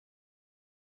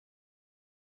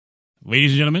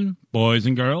Ladies and gentlemen, boys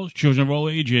and girls, children of all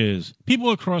ages, people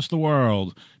across the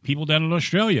world, people down in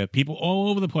Australia, people all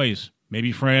over the place,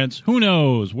 maybe France, who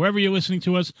knows, wherever you're listening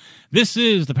to us, this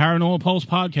is the Paranormal Pulse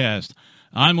Podcast.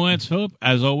 I'm Lance Phillip,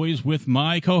 as always, with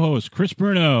my co-host, Chris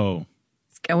Bruno.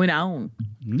 What's going on?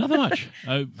 Nothing much.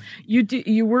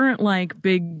 You weren't like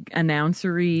big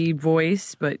announcery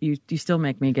voice, but you still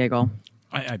make me giggle.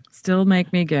 I Still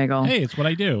make me giggle. Hey, it's what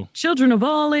I do. Children of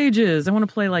all ages. I want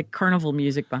to play like carnival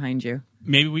music behind you.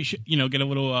 Maybe we should, get a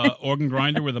little organ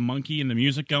grinder with a monkey and the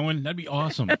music going. That'd be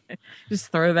awesome.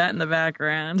 Just throw that in the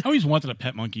background. I always wanted a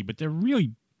pet monkey, but they're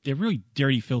really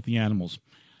dirty, filthy animals.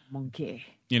 Monkey.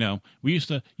 We used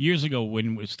to, years ago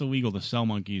when it was still legal to sell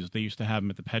monkeys, they used to have them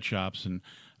at the pet shops. And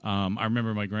I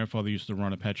remember my grandfather used to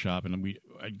run a pet shop, and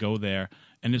I'd go there,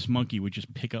 and this monkey would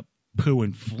just pick up poo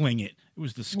and fling it. It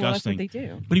was disgusting. Well, that's what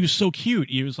they do. But he was so cute.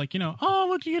 He was like, oh,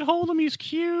 look, you can hold him. He's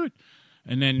cute.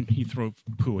 And then he'd throw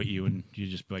poo at you, and you'd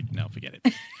just be like, no, forget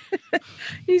it.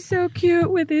 He's so cute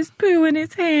with his poo in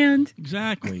his hand.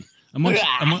 Exactly.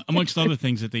 Amongst other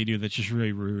things that they do that's just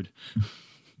really rude.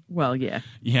 Well, yeah.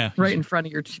 Yeah. Right in front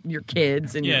of your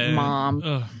kids and your mom.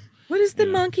 What is the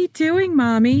monkey doing,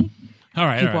 Mommy? All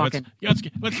right, Keep walking. Let's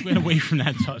get away from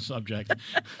that subject.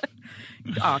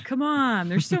 Oh, come on.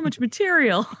 There's so much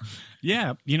material.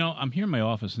 Yeah, I'm here in my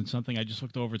office, and I just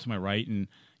looked over to my right, and,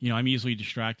 I'm easily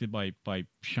distracted by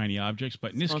shiny objects.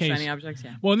 But in this case... shiny objects,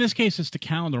 yeah. Well, in this case, it's the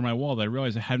calendar on my wall that I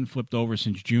realized I hadn't flipped over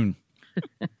since June.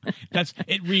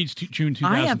 It reads June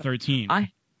 2013.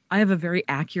 I have a very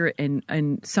accurate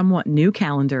and somewhat new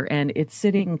calendar, and it's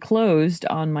sitting closed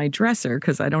on my dresser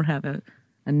because I don't have a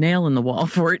nail in the wall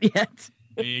for it yet.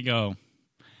 There you go.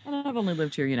 And I've only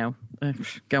lived here,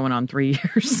 going on 3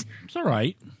 years. It's all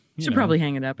right. Should probably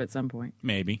hang it up at some point.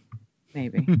 Maybe.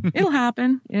 It'll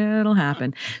happen. It'll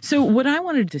happen. So what I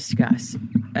want to discuss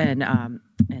and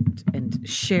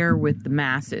share with the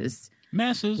masses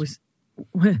was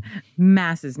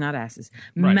masses, not asses.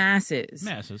 Right.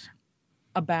 Masses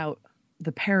about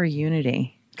the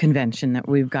Para-Unity convention that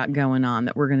we've got going on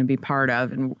that we're going to be part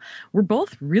of, and we're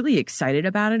both really excited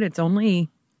about it. It's only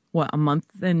a month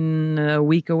and a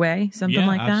week away, something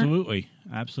like that.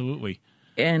 Absolutely.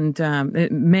 And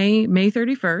May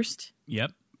 31st.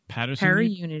 Yep. Patterson.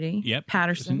 Para-Unity. Yep.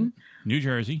 Patterson. New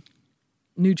Jersey.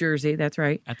 That's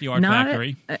right. At the Art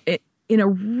Factory. In a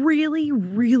really,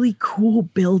 really cool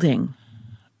building.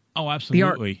 Oh,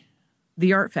 absolutely.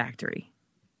 The Art Factory.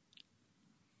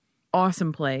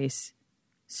 Awesome place.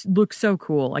 Looks so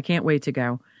cool. I can't wait to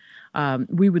go.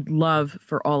 We would love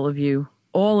for all of you,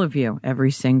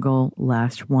 every single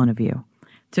last one of you,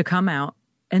 to come out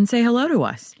and say hello to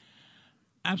us.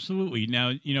 Absolutely.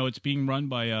 Now, it's being run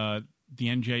by the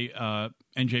NJ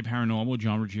Paranormal,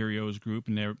 John Ruggiero's group,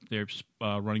 and they're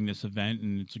running this event,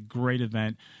 and it's a great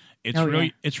event.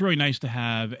 It's really nice to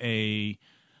have an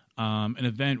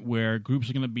event where groups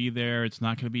are going to be there. It's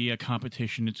not going to be a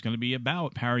competition. It's going to be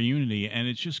about Para-Unity, and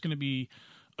it's just going to be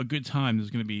a good time.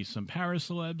 There's going to be some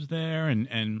para-celebs there,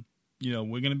 and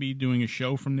we're going to be doing a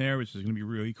show from there, which is going to be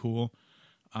really cool.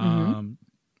 And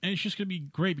it's just going to be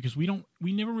great because we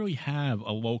never really have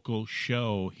a local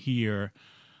show here.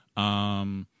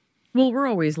 Well, we're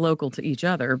always local to each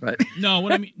other, but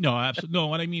what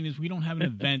I mean is we don't have an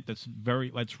event that's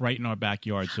right in our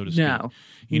backyard, so to speak.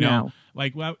 No.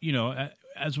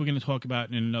 As we're going to talk about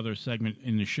in another segment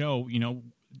in the show,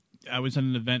 I was at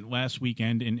an event last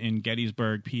weekend in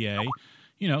Gettysburg, PA.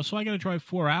 So I got to drive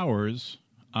 4 hours.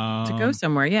 To go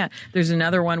somewhere, yeah. There's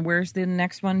another one. Where's the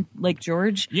next one? Lake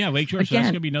George? Yeah, Lake George. So that's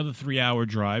going to be another 3-hour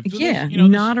drive. So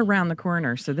not around the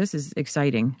corner. So this is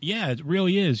exciting. Yeah, it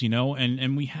really is,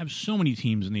 and we have so many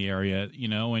teams in the area,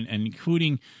 and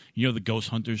including, the Ghost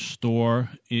Hunters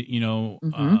store,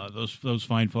 those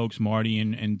fine folks, Marty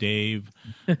and Dave.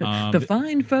 The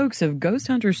fine folks of Ghost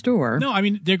Hunter store. No, I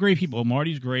mean, they're great people.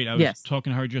 Marty's great. I was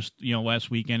talking to her just, last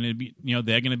weekend. It'd be, they're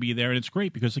going to be there, and it's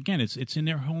great because, again, it's in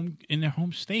their home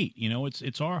state.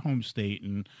 It's our home state,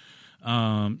 and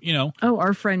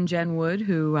our friend Jen Wood,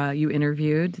 who you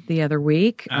interviewed the other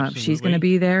week, she's going to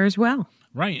be there as well.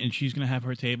 Right, and she's going to have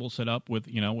her table set up with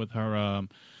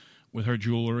her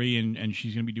jewelry, and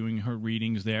she's going to be doing her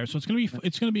readings there. So it's going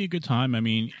to be a good time. I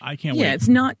mean, I can't wait. Yeah, it's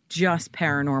not just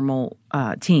paranormal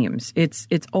teams. It's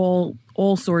all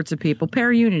sorts of people.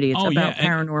 Para-Unity, it's about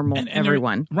paranormal and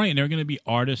everyone. Right, and there are going to be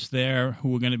artists there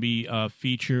who are going to be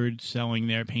featured selling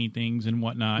their paintings and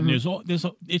whatnot. And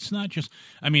it's not just,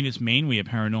 I mean, it's mainly a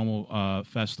paranormal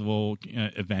festival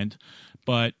event,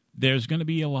 but there's going to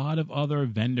be a lot of other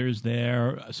vendors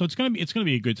there, so it's going to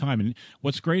be a good time. And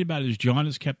what's great about it is John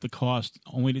has kept the cost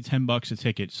only to $10 a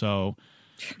ticket. So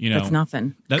That's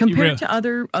nothing compared to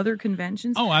other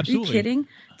conventions. Oh, absolutely. Are you kidding?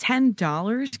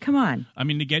 $10? Come on. I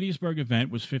mean, the Gettysburg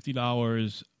event was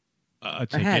 $50 a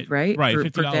ticket, head, right? Right,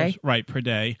 $50 per day? right per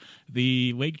day.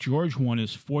 The Lake George one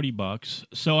is $40.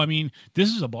 So I mean, this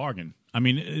is a bargain. I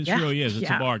mean, it really is. It's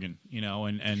a bargain,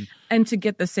 and to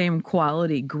get the same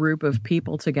quality group of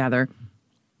people together.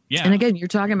 Yeah. And again, you're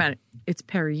talking about it's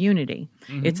para-unity.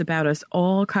 Mm-hmm. It's about us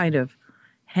all kind of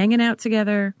hanging out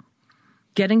together,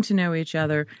 getting to know each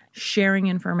other, sharing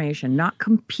information, not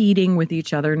competing with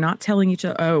each other, not telling each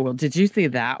other, oh, well, did you see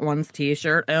that one's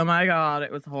T-shirt? Oh, my God,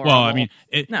 it was horrible. Well, I mean,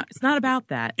 no, it's not about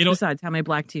that. Besides, how many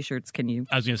black T-shirts can you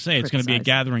I was going to say, it's going to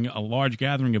be a large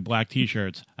gathering of black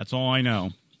T-shirts. That's all I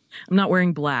know. I'm not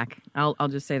wearing black. I'll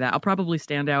just say that. I'll probably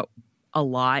stand out a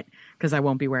lot because I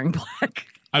won't be wearing black.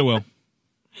 I will.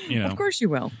 Of course you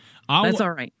will. That's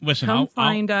all right. Listen, Come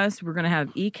find us. We're going to have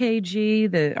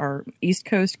EKG, our East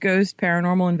Coast Ghost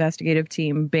Paranormal Investigative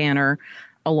Team banner,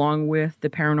 along with the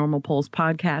Paranormal Pulse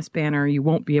podcast banner. You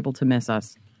won't be able to miss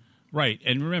us. Right.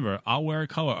 And remember, I'll wear a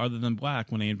color other than black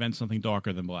when they invent something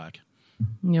darker than black.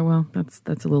 Yeah, well, that's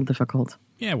a little difficult.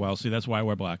 Yeah, well, see, that's why I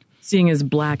wear black. Seeing as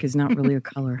black is not really a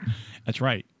color. That's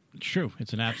right. It's true.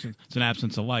 It's an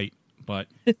absence of light. But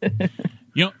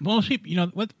most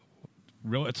people,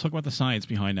 let's talk about the science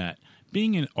behind that.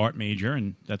 Being an art major,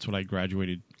 and that's what I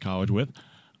graduated college with,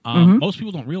 most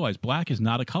people don't realize black is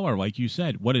not a color, like you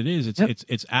said. What it is,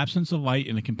 it's absence of light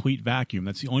in a complete vacuum.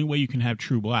 That's the only way you can have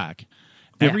true black.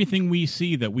 Yeah. Everything we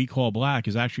see that we call black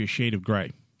is actually a shade of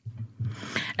gray.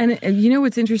 And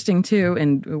what's interesting too,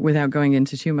 and without going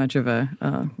into too much of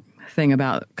a thing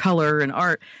about color and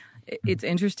art, it's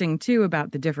interesting too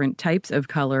about the different types of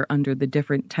color under the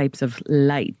different types of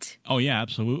light. Oh yeah,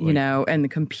 absolutely. And the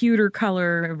computer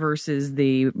color versus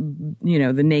the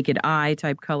naked eye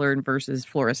type color versus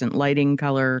fluorescent lighting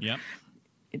color. Yep.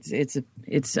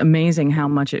 It's amazing how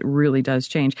much it really does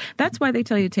change. That's why they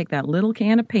tell you to take that little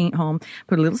can of paint home,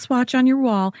 put a little swatch on your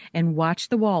wall, and watch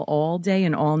the wall all day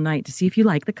and all night to see if you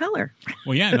like the color.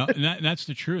 Well, yeah, that's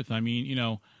the truth. I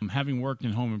mean, having worked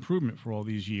in home improvement for all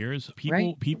these years,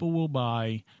 people will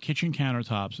buy kitchen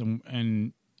countertops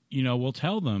and we'll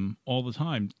tell them all the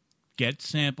time, get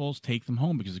samples, take them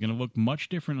home because it's going to look much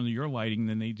different under your lighting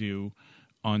than they do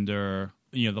under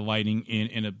the lighting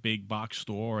in a big box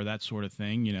store or that sort of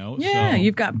thing, Yeah,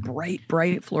 you've got bright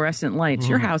fluorescent lights.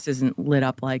 Your house isn't lit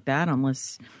up like that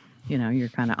unless, you're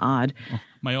kind of odd. Well,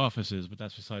 my office is, but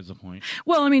that's besides the point.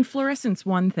 Well, I mean, fluorescent's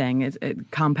one thing. It's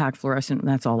compact fluorescent,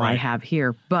 that's all I have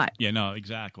here. But yeah, no,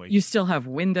 exactly. You still have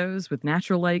windows with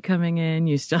natural light coming in.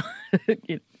 You still...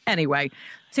 Anyway,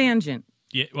 tangent.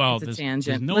 Yeah, well, it's a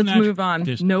tangent. No Let's move on.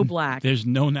 No black. There's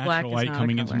no natural light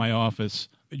coming into my office.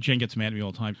 Jen gets mad at me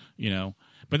all the time,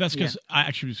 But that's because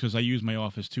I use my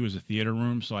office too as a theater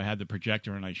room, so I had the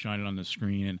projector and I shine it on the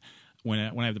screen. And when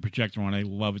I have the projector on, I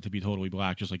love it to be totally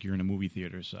black, just like you're in a movie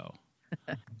theater. So,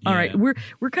 all right, we're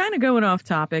kind of going off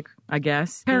topic, I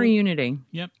guess. Para-unity.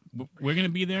 Yep, we're going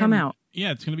to be there. Come out.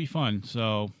 Yeah, it's going to be fun.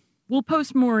 So. We'll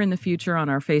post more in the future on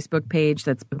our Facebook page.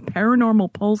 That's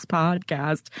Paranormal Pulse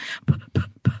Podcast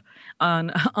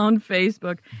on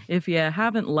Facebook. If you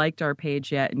haven't liked our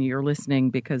page yet and you're listening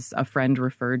because a friend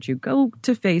referred you, go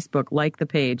to Facebook, like the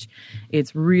page.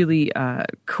 It's really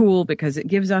cool because it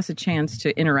gives us a chance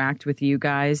to interact with you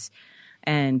guys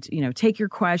and, take your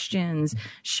questions,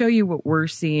 show you what we're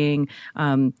seeing,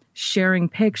 sharing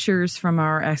pictures from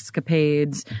our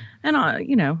escapades, and,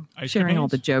 sharing all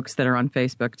the jokes that are on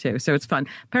Facebook, too. So it's fun.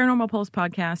 Paranormal Pulse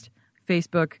Podcast,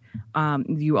 Facebook.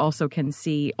 You also can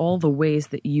see all the ways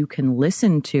that you can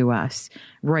listen to us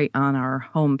right on our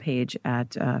homepage at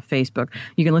Facebook.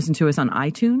 You can listen to us on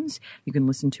iTunes. You can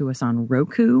listen to us on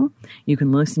Roku. You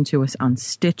can listen to us on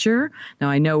Stitcher. Now,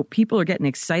 I know people are getting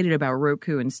excited about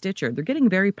Roku and Stitcher. They're getting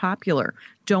very popular.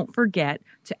 Don't forget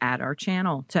to add our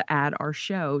channel, to add our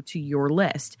show to your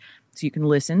list. So you can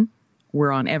listen.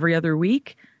 We're on every other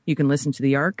week. You can listen to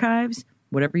the archives,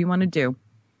 whatever you want to do.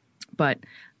 But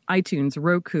iTunes,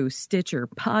 Roku, Stitcher,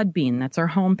 Podbean. That's our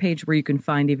homepage where you can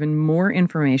find even more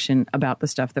information about the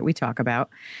stuff that we talk about.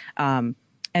 And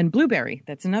Blueberry,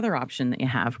 that's another option that you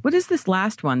have. What is this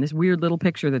last one, this weird little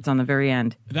picture that's on the very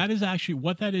end? That is actually,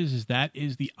 what that is that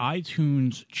is the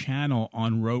iTunes channel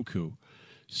on Roku.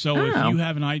 So if you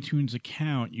have an iTunes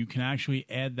account, you can actually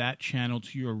add that channel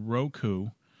to your Roku.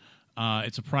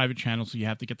 It's a private channel, so you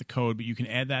have to get the code, but you can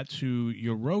add that to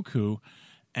your Roku.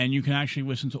 And you can actually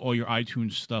listen to all your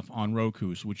iTunes stuff on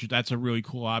Roku, that's a really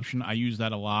cool option. I use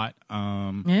that a lot.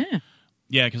 Yeah,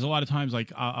 because a lot of times,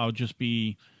 like I'll just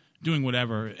be doing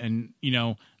whatever, and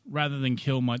rather than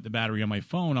kill the battery on my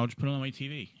phone, I'll just put it on my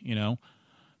TV.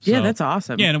 Yeah, that's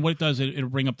awesome. Yeah, and what it does, it'll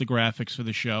bring up the graphics for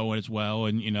the show as well,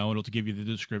 and it'll give you the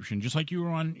description, just like you were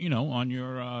on on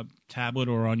your tablet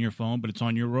or on your phone, but it's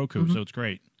on your Roku, so it's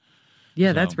great.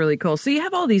 Yeah, that's really cool. So you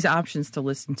have all these options to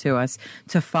listen to us,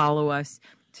 to follow us,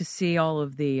 to see all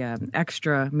of the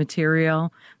extra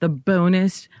material, the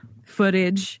bonus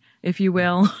footage, if you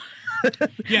will.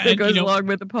 That goes along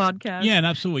with the podcast. Yeah, and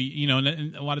absolutely.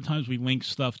 And a lot of times we link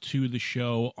stuff to the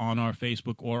show on our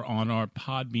Facebook or on our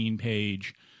Podbean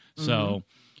page. So,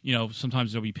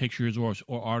 sometimes there'll be pictures or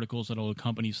articles that'll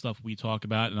accompany stuff we talk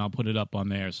about, and I'll put it up on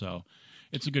there. So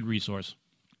it's a good resource.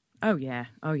 Oh yeah.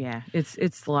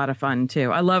 It's a lot of fun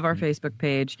too. I love our Facebook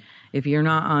page. If you're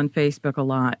not on Facebook a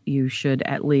lot, you should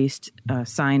at least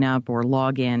sign up or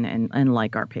log in and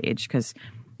like our page, because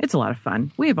it's a lot of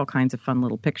fun. We have all kinds of fun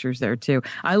little pictures there too.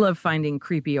 I love finding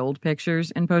creepy old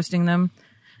pictures and posting them.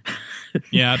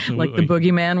 Yeah, absolutely. Like the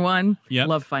boogeyman one. Yep.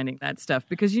 Love finding that stuff,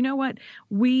 because you know what?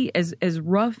 We, as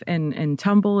rough and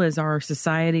tumble as our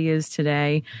society is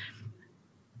today,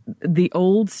 the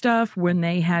old stuff, when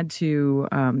they had to,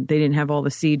 they didn't have all the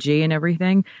CG and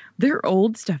everything, their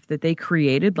old stuff that they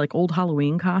created, like old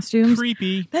Halloween costumes.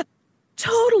 Creepy. That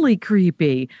totally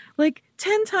creepy. Like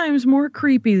 10 times more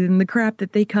creepy than the crap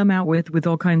that they come out with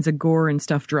all kinds of gore and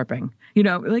stuff dripping.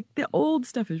 Like the old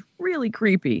stuff is really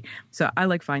creepy. So I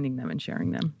like finding them and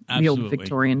sharing them. Absolutely. The old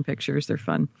Victorian pictures, they're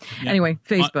fun. Yep. Anyway,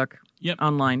 Facebook, Yep.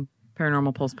 online,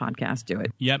 Paranormal Pulse Podcast, do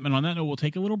it. Yep, and on that note, we'll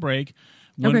take a little break.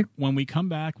 When we come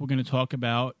back, we're going to talk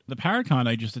about the Paracon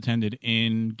I just attended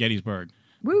in Gettysburg.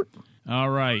 Woot.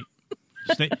 All right.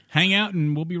 Hang out,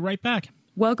 and we'll be right back.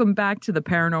 Welcome back to the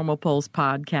Paranormal Pulse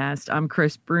podcast. I'm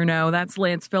Chris Bruno. That's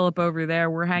Lance Phillip over there.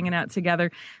 We're hanging out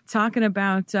together talking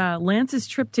about Lance's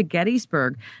trip to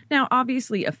Gettysburg. Now,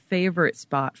 obviously a favorite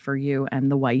spot for you and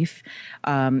the wife,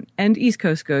 and East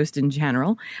Coast Ghost in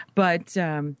general. But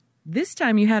this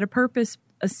time you had a purpose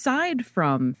aside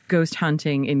from ghost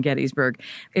hunting in Gettysburg.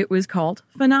 It was called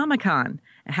Phenomacon.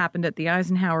 It happened at the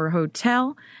Eisenhower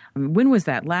Hotel. When was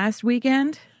that? Last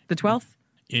weekend? The 12th?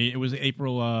 It was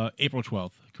April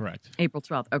 12th, correct. April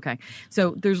 12th, okay.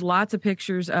 So there's lots of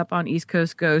pictures up on East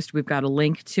Coast Ghost. We've got a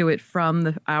link to it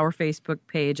from our Facebook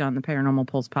page on the Paranormal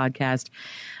Pulse podcast.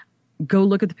 Go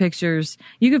look at the pictures.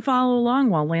 You can follow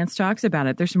along while Lance talks about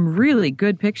it. There's some really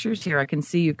good pictures here. I can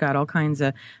see you've got all kinds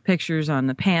of pictures on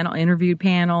the panel, interviewed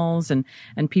panels, and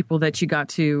people that you got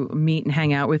to meet and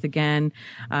hang out with again.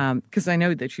 Because I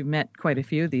know that you've met quite a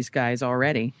few of these guys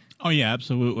already. Oh, yeah,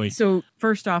 absolutely. So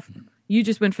first off, you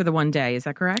just went for the one day. Is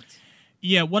that correct?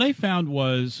 Yeah, what I found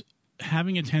was,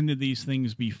 having attended these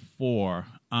things before,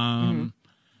 I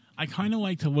kind of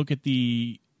like to look at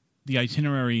the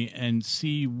itinerary and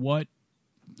see what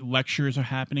lectures are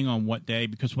happening on what day,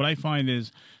 because what I find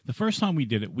is the first time we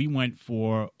did it, we went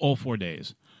for all 4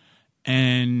 days,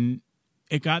 and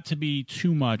it got to be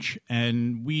too much,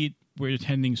 and we were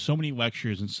attending so many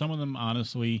lectures, and some of them,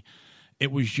 honestly,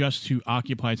 it was just to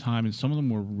occupy time, and some of them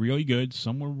were really good,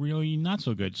 some were really not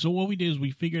so good. So what we did is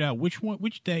we figured out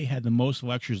which day had the most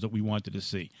lectures that we wanted to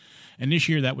see, and this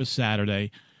year that was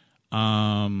Saturday.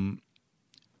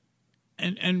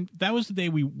 And that was the day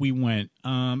we went.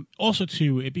 Also,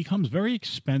 too, it becomes very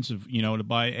expensive, to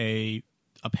buy a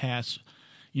pass.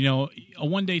 A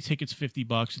one-day ticket's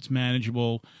 $50. It's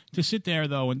manageable. To sit there,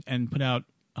 though, and put out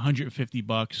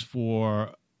 $150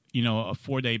 for, a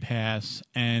 4-day pass.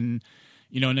 And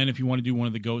then if you want to do one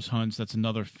of the ghost hunts, that's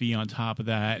another fee on top of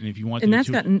that. And if you want,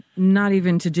 that's got not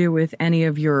even to do with any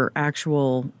of your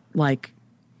actual,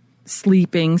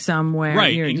 sleeping somewhere,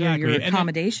 right? Your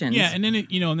accommodations. And then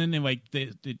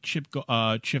the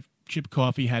Chip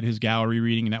Coffee had his gallery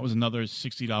reading, and that was another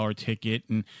 $60 ticket,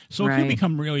 and so it could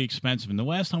become really expensive. And the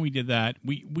last time we did that,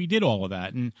 we did all of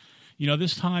that, and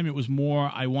this time it was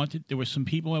more. There were some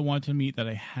people I wanted to meet that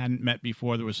I hadn't met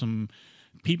before. There were some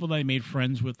people that I made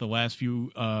friends with the last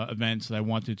few events that I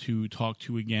wanted to talk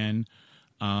to again.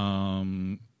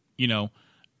 And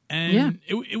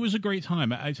it was a great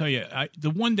time. I tell you, the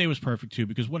one day was perfect, too,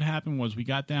 because what happened was we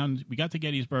got to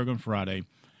Gettysburg on Friday,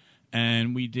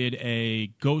 and we did a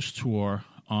ghost tour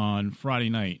on Friday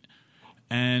night.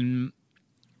 And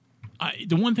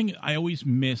the one thing I always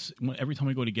miss every time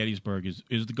I go to Gettysburg is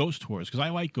the ghost tours, because I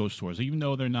like ghost tours, even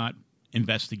though they're not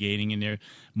investigating and they're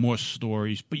more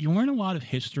stories. But you learn a lot of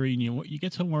history, and you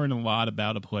get to learn a lot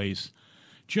about a place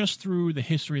just through the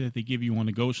history that they give you on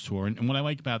a ghost tour. And what I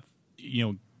like about,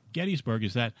 Gettysburg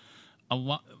is that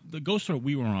the ghost tour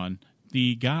we were on,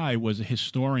 the guy was a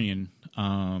historian,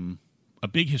 a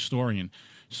big historian.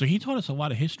 So he taught us a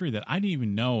lot of history that I didn't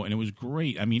even know, and it was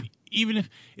great. I mean, even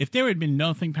if there had been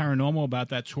nothing paranormal about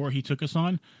that tour he took us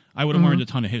on, I would have learned a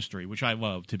ton of history, which I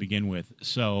love to begin with.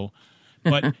 So,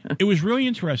 but it was really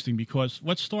interesting because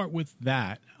let's start with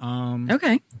that.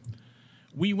 Okay.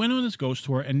 We went on this ghost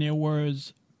tour, and there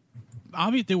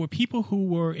were people who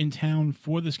were in town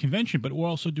for this convention, but were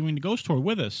also doing the ghost tour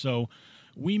with us. So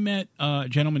we met a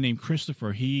gentleman named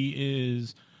Christopher. He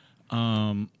is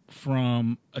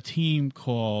from a team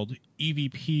called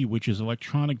EVP, which is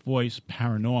Electronic Voice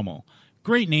Paranormal.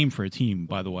 Great name for a team,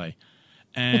 by the way.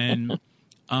 And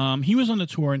he was on the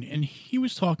tour, and he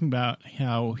was talking about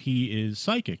how he is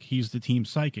psychic. He's the team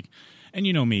psychic. And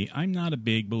you know me, I'm not a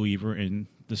big believer in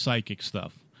the psychic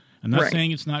stuff. I'm not saying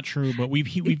it's not true, but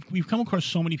we've come across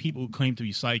so many people who claim to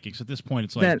be psychics. At this point,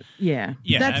 it's like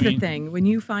that's the thing. When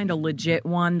you find a legit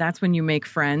one, that's when you make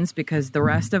friends, because the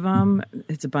rest of them,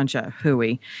 it's a bunch of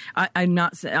hooey.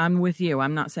 I'm with you.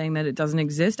 I'm not saying that it doesn't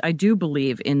exist. I do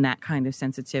believe in that kind of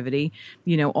sensitivity.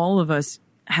 You know, all of us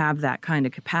have that kind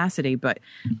of capacity, but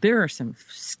there are some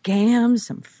scams,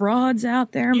 some frauds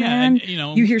out there, man.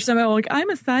 And, you hear somebody like,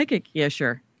 "I'm a psychic." Yeah,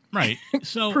 sure. Right.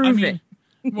 So prove it.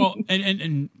 Well,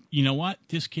 and you know what?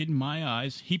 This kid, in my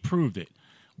eyes, he proved it.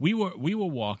 We were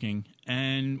walking,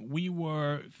 and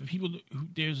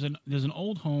there's an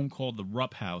old home called the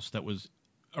Rupp House that was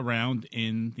around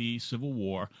in the Civil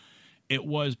War. It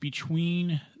was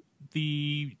between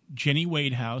the Jenny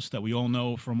Wade house that we all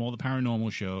know from all the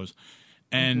paranormal shows,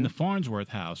 and the Farnsworth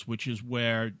house, which is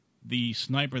where the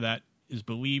sniper that is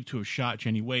believed to have shot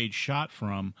Jenny Wade shot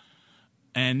from.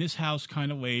 And this house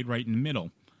kind of laid right in the middle.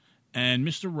 And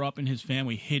Mr. Rupp and his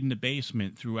family hid in the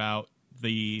basement throughout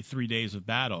the 3 days of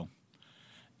battle.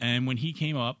 And when he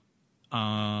came up,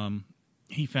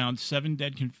 he found 7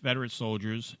 dead Confederate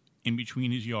soldiers in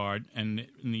between his yard and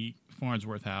in the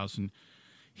Farnsworth house, and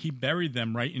he buried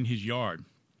them right in his yard.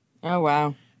 Oh,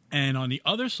 wow. And on the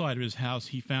other side of his house,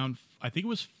 he found, I think it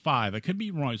was 5. I could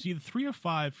be wrong. It was either 3 or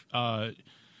 5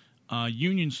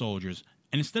 Union soldiers.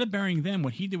 And instead of burying them,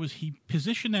 what he did was he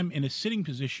positioned them in a sitting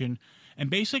position and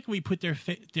basically put their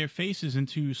faces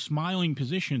into smiling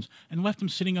positions and left them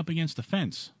sitting up against the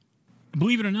fence.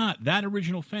 Believe it or not, that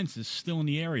original fence is still in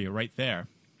the area right there.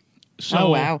 So, oh,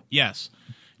 wow. Yes.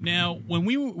 Now, when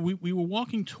we were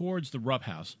walking towards the Rupp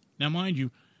House, now, mind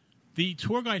you, the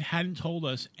tour guide hadn't told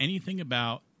us anything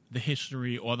about the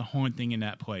history or the haunting in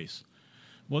that place.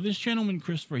 Well, this gentleman,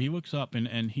 Christopher, he looks up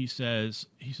and he says,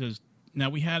 now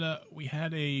we had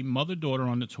a mother-daughter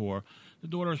on the tour. The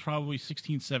daughter was probably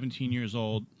 16, 17 years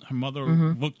old. Her mother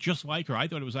looked just like her. I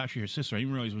thought it was actually her sister. I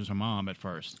didn't realize it was her mom at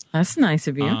first. That's nice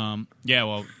of you. Yeah,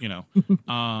 well,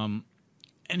 and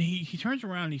he turns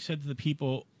around and he said to the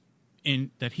people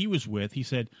that he was with, he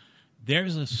said,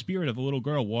 "There's a spirit of a little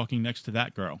girl walking next to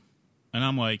that girl." And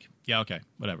I'm like, yeah, okay,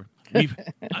 whatever. We've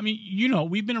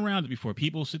been around it before.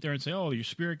 People sit there and say, "Oh, your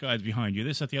spirit guide's behind you,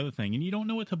 this, that, the other thing," and you don't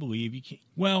know what to believe. You can't.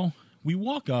 Well, we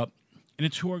walk up, and the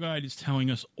tour guide is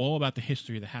telling us all about the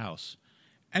history of the house.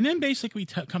 And then basically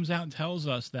comes out and tells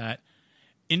us that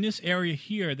in this area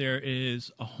here, there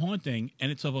is a haunting,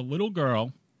 and it's of a little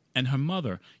girl and her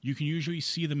mother. You can usually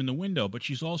see them in the window, but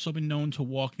she's also been known to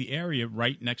walk the area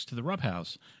right next to the Rupp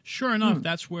House. Sure enough,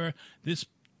 that's where this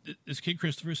kid,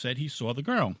 Christopher, said he saw the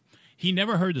girl. He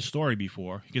never heard the story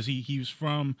before because he was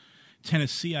from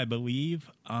Tennessee, I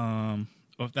believe.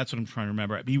 That's what I'm trying to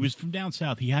remember. He was from down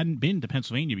south. He hadn't been to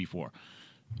Pennsylvania before.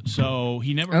 So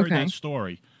he never heard that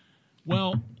story.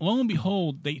 Well, lo and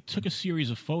behold, they took a series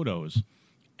of photos.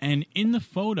 And in the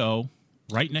photo,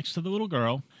 right next to the little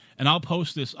girl, and I will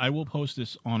post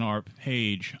this on our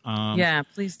page. Yeah,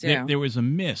 please do. There was a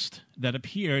mist that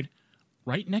appeared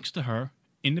right next to her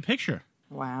in the picture.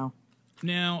 Wow.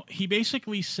 Now, he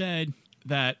basically said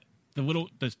that the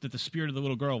spirit of the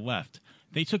little girl left.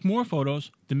 They took more photos.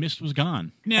 The mist was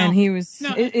gone. Now, and he was.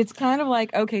 It's kind of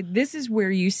like, okay, this is where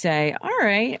you say, all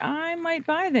right, I might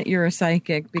buy that you're a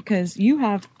psychic because you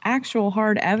have actual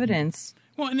hard evidence.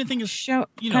 Well, and the thing is, kind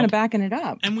of backing it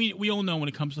up. And we all know when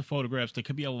it comes to photographs, there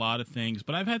could be a lot of things.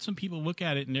 But I've had some people look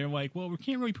at it and they're like, well, we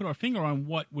can't really put our finger on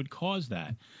what would cause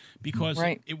that because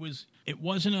it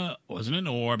wasn't an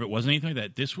orb, it wasn't anything like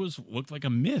that. This looked like a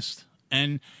mist.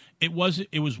 And it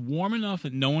was warm enough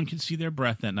that no one could see their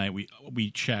breath that night. We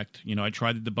checked. I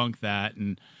tried to debunk that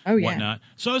and whatnot.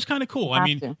 So it's kind of cool. I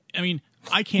mean,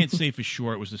 I can't say for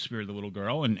sure it was the spirit of the little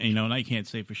girl, and I can't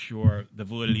say for sure the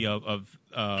validity of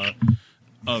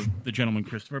of the gentleman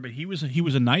Christopher, but he was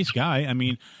a nice guy. I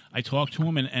mean, I talked to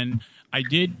him, and I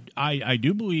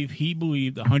do believe he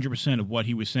believed 100% of what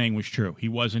he was saying was true. He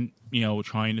wasn't,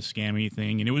 trying to scam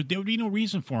anything, and there would be no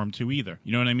reason for him to either.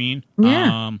 You know what I mean?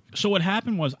 Yeah. So what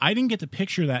happened was I didn't get the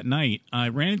picture that night. I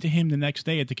ran into him the next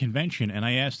day at the convention, and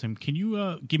I asked him, "Can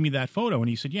you give me that photo?" And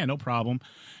he said, "Yeah, no problem."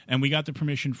 And we got the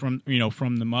permission from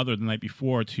the mother the night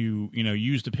before to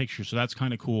use the picture. So that's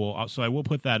kind of cool. So I will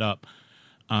put that up.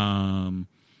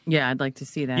 Yeah, I'd like to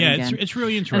see that. Yeah, again. It's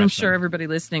really interesting. And I'm sure everybody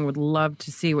listening would love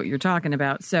to see what you're talking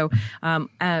about. So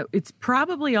it's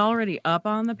probably already up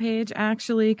on the page,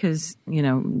 actually, because,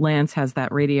 Lance has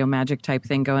that radio magic type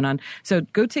thing going on. So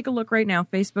go take a look right now.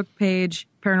 Facebook page,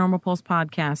 Paranormal Pulse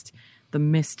Podcast. The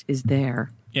mist is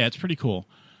there. Yeah, it's pretty cool.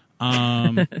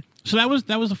 So that was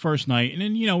the first night, and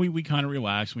then we kind of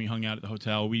relaxed. We hung out at the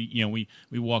hotel. We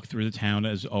walked through the town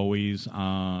as always.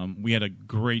 We had a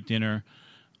great dinner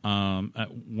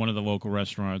at one of the local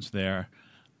restaurants there.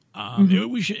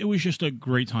 It was just a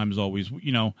great time as always.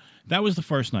 That was the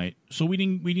first night. So we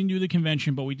didn't do the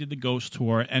convention, but we did the ghost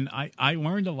tour, and I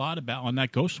learned a lot on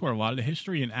that ghost tour, a lot of the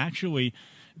history, and actually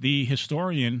the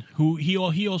historian who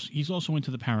he's also into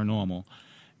the paranormal.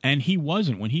 And he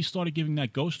wasn't. When he started giving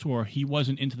that ghost tour, he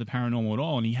wasn't into the paranormal at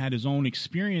all. And he had his own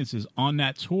experiences on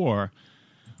that tour,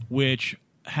 which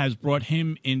has brought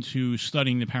him into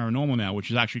studying the paranormal now,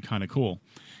 which is actually kind of cool.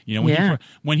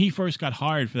 When he first got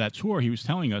hired for that tour, he was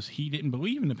telling us he didn't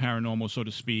believe in the paranormal, so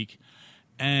to speak.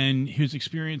 And his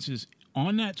experiences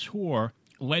on that tour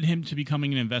led him to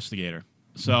becoming an investigator.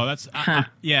 So that's,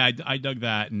 I dug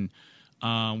that. And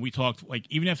we talked,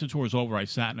 even after the tour was over, I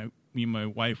sat and me and my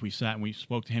wife, we sat and we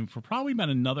spoke to him for probably about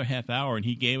another half hour, and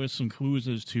he gave us some clues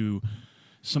as to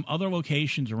some other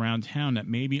locations around town that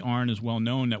maybe aren't as well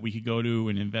known that we could go to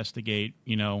and investigate,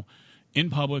 in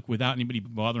public without anybody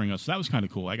bothering us. So that was kind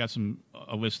of cool. I got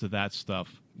a list of that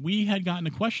stuff. We had gotten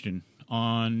a question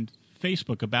on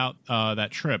Facebook about that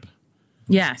trip.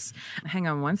 Yes. Hang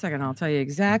on one second. I'll tell you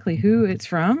exactly who it's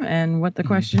from and what the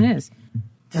question is.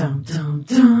 Dum, dum,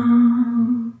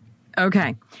 dum.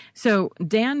 Okay, so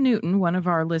Dan Newton, one of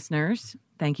our listeners,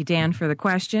 thank you, Dan, for the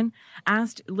question,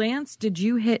 asked, Lance, did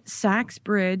you hit Sachs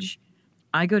Bridge?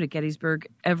 I go to Gettysburg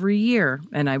every year,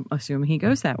 and I assume he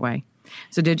goes that way.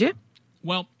 So did you?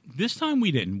 Well, this time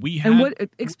we didn't.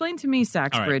 Explain to me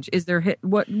Sachs All right. Bridge. Is there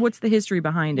what's the history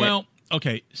behind it? Well,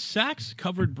 okay, Sachs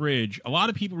Covered Bridge, a lot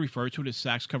of people refer to it as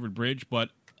Sachs Covered Bridge, but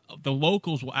the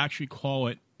locals will actually call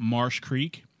it Marsh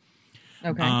Creek.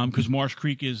 Okay. Because Marsh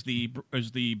Creek is the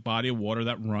body of water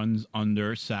that runs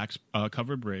under Sachs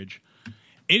Covered Bridge.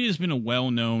 It has been a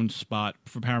well-known spot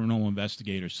for paranormal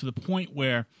investigators to the point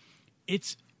where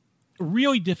it's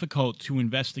really difficult to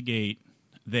investigate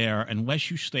there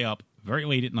unless you stay up very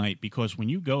late at night, because when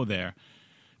you go there,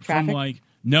 Traffic?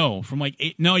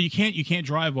 you can't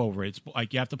drive over. It's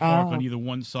like you have to park on either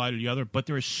one side or the other. But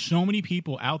there are so many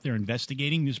people out there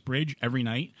investigating this bridge every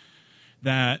night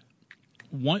that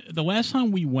the last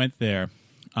time we went there,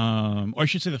 or I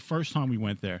should say the first time we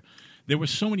went there were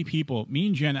so many people. Me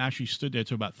and Jen actually stood there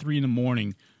till about 3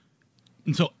 a.m.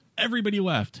 until everybody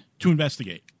left to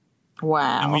investigate.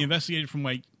 Wow. And we investigated from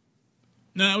it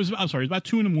was about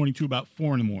 2 a.m. to about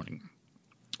 4 a.m.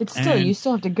 It's still, you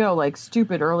still have to go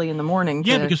stupid early in the morning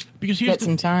to because get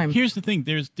some time. Here's the thing.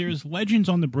 There's legends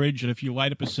on the bridge that if you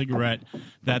light up a cigarette,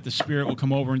 that the spirit will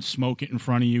come over and smoke it in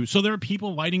front of you. So there are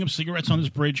people lighting up cigarettes on this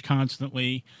bridge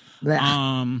constantly.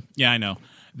 Blech. Yeah, I know.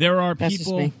 There are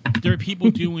people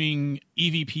doing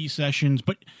EVP sessions,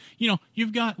 but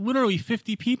you've got literally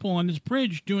 50 people on this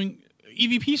bridge doing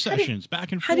EVP sessions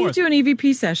back and forth. How do you do an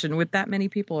EVP session with that many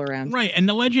people around? Right, and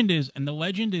the legend is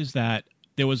that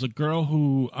there was a girl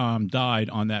who died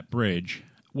on that bridge.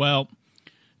 Well,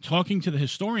 talking to the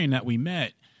historian that we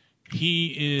met,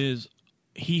 he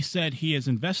said he has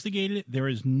investigated it. There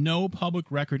is no public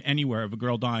record anywhere of a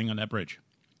girl dying on that bridge.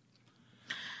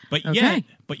 But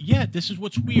yet, this is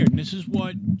what's weird, and this is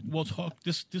what we'll talk.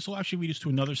 This will actually lead us to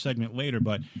another segment later.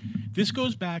 But this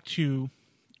goes back to,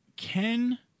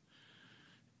 can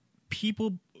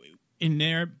people in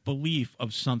their belief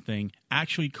of something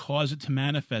actually cause it to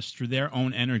manifest through their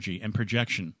own energy and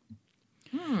projection?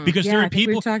 Because there are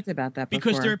people we talked about that before.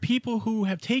 Because there are people who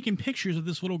have taken pictures of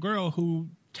this little girl who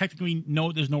technically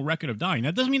there's no record of dying.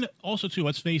 That doesn't mean that also, too,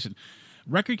 let's face it,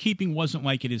 record keeping wasn't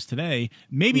like it is today.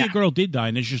 Maybe a girl did die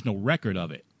and there's just no record of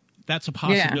it. That's a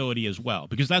possibility as well,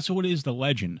 because that's what is the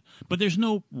legend. But there's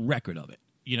no record of it.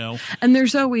 And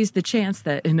there's always the chance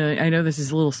that, and I know this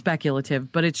is a little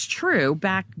speculative, but it's true.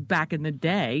 Back in the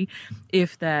day,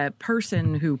 if the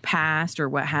person who passed or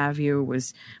what have you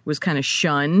was kind of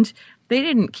shunned, they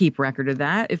didn't keep record of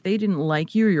that. If they didn't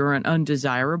like you, you're an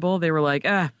undesirable. They were like,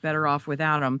 better off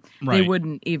without them. Right. They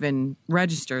wouldn't even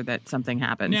register that something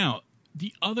happened. Now,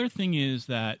 the other thing is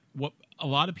that what a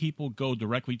lot of people go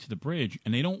directly to the bridge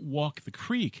and they don't walk the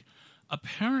creek.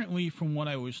 Apparently, from what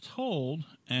I was told,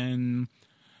 and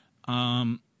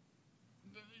by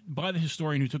the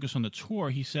historian who took us on the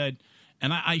tour, he said,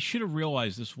 and I should have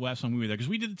realized this last time we were there, because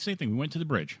we did the same thing. We went to the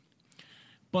bridge.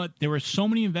 But there were so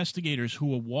many investigators who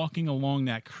were walking along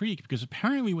that creek, because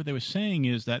apparently what they were saying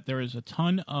is that there is a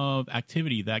ton of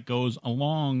activity that goes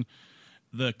along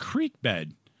the creek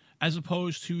bed as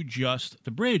opposed to just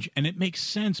the bridge. And it makes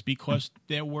sense because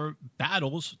there were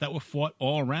battles that were fought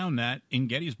all around that in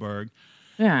Gettysburg.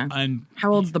 Yeah. And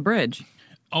how old's the bridge?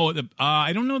 Oh,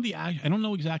 I don't know I don't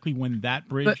know exactly when that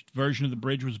version of the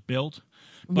bridge was built.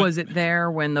 Was it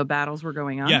there when the battles were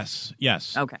going on? Yes.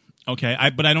 Okay.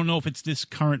 But I don't know if it's this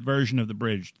current version of the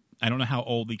bridge. I don't know how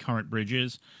old the current bridge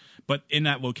is, but in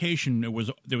that location there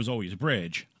was always a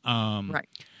bridge. Right.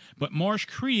 But Marsh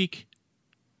Creek,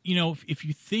 if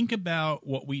you think about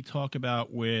what we talk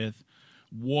about with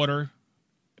water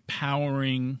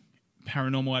powering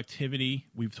paranormal activity,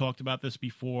 we've talked about this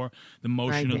before, the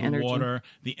motion of the water,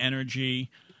 the energy.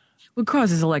 What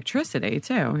causes electricity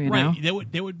too, you know?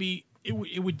 There would be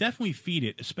it would definitely feed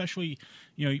it, especially,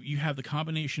 you have the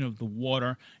combination of the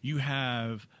water, you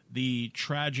have the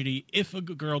tragedy if a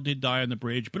girl did die on the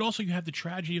bridge, but also you have the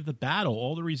tragedy of the battle,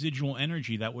 all the residual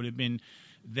energy that would have been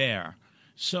there.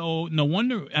 So no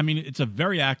wonder, it's a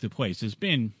very active place. There's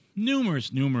been numerous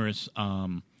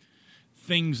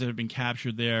things that have been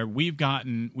captured there. We've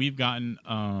gotten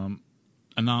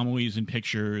anomalies in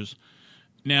pictures.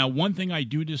 Now, one thing I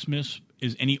do dismiss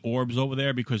is any orbs over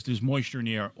there, because there's moisture in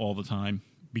the air all the time.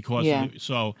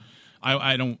 So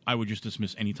I would just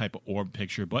dismiss any type of orb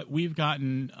picture. But we've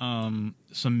gotten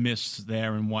some mists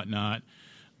there and whatnot.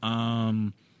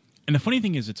 And the funny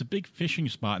thing is, it's a big fishing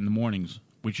spot in the mornings,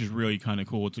 which is really kind of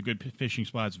cool. It's a good fishing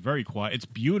spot. It's very quiet. It's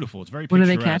beautiful. It's very picturesque.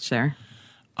 What do they catch there?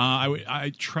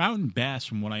 I trout and bass,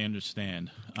 from what I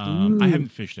understand. I haven't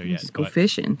fished there yet. Just go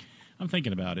fishing. I'm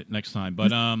thinking about it next time.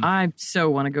 But I so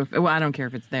want to go. Well, I don't care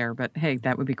if it's there, but hey,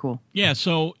 that would be cool. Yeah.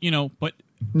 So but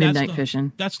midnight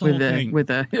fishing. That's the whole thing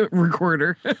with a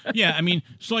recorder. Yeah.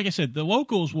 So like I said, the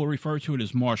locals will refer to it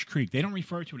as Marsh Creek. They don't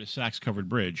refer to it as Sachs Covered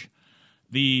Bridge.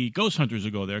 The ghost hunters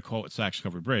who go there call it Sachs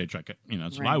Covered Bridge.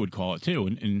 That's what I would call it too.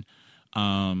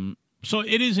 And so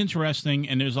it is interesting,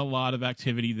 and there's a lot of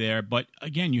activity there. But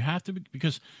again, you have to,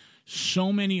 because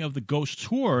so many of the ghost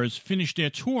tours finish their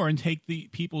tour and take the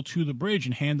people to the bridge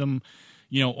and hand them,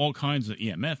 all kinds of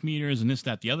EMF meters and this,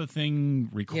 that, the other thing,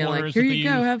 recorders. Yeah, like, here you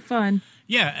go, have fun.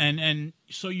 Yeah, and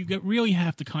so you really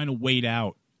have to kind of wait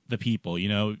out the people.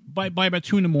 By about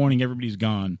 2 a.m, everybody's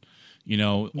gone.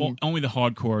 Only the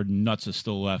hardcore nuts are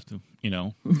still left. So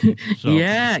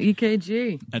yeah,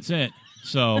 EKG. That's it.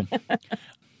 So.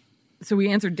 So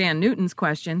we answered Dan Newton's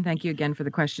question. Thank you again for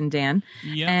the question, Dan.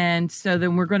 Yeah. And so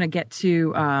then we're going to get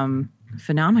to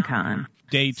Phenomacon.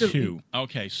 Day 2.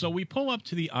 Okay, so we pull up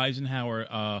to the Eisenhower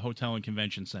Hotel and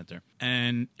Convention Center,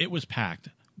 and it was packed.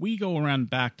 We go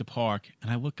around back to park, and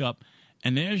I look up,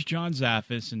 and there's John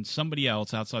Zaffis and somebody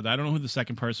else outside. I don't know who the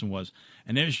second person was.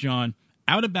 And there's John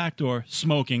out a back door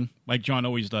smoking, like John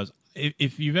always does.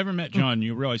 If you've ever met John,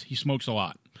 you realize he smokes a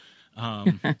lot.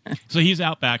 So he's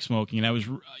out back smoking, and I was,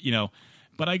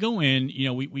 but I go in,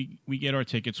 we get our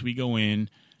tickets, we go in,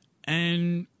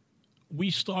 and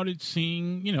we started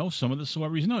seeing, some of the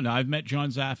celebrities. Now I've met John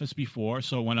Zaffis before,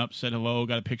 so I went up, said hello,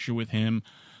 got a picture with him.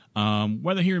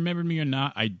 Whether he remembered me or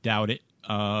not, I doubt it.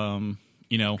 Yeah,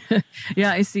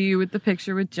 I see you with the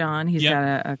picture with John. He's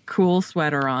got a cool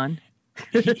sweater on.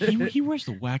 he wears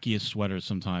the wackiest sweaters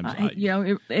sometimes.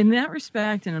 In that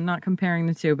respect, and I'm not comparing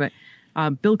the two, but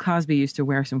Bill Cosby used to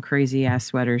wear some crazy ass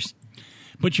sweaters.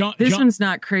 But this one's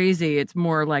not crazy. It's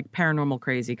more like paranormal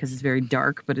crazy because it's very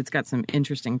dark, but it's got some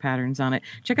interesting patterns on it.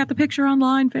 Check out the picture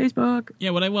online, Facebook. Yeah,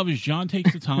 what I love is John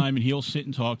takes the time and he'll sit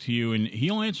and talk to you, and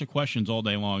he'll answer questions all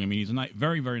day long. He's a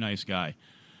very, very nice guy.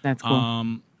 That's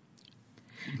cool.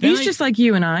 He's just like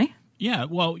you and I. Yeah,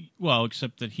 well,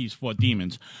 except that he's fought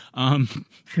demons.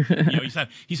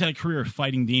 He's had a career of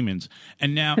fighting demons,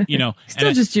 and now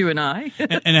still just you and I.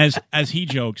 and as he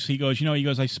jokes, he goes,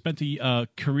 I spent a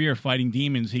career fighting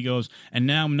demons. He goes, and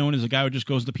now I'm known as a guy who just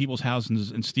goes to people's houses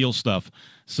and steals stuff.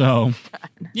 So,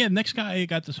 yeah, the next guy I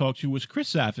got to talk to was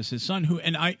Chris Zaffis, his son.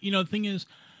 The thing is,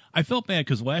 I felt bad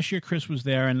because last year Chris was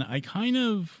there, and I kind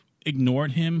of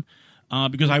ignored him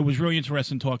because I was really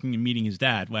interested in talking and meeting his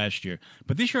dad last year.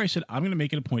 But this year I said, I'm going to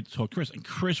make it a point to talk to Chris. And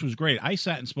Chris was great. I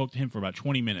sat and spoke to him for about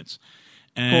 20 minutes.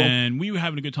 And we were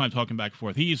having a good time talking back and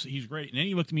forth. He's great. And then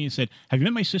he looked at me and said, have you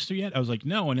met my sister yet? I was like,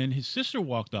 no. And then his sister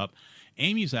walked up,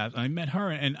 Amy's app, and I met her.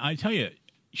 And I tell you,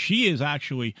 she's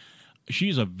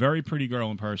a very pretty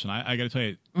girl in person. I got to tell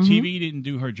you, TV didn't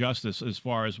do her justice as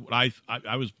far as what I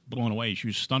was blown away. She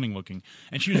was stunning looking,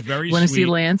 and she was very sweet. Want to see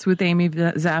Lance with Amy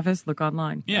Zaffis? Look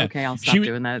online. Yeah. Okay, I'll stop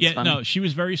doing that. It's fun. No, she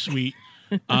was very sweet.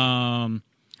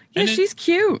 She's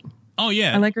cute. Oh,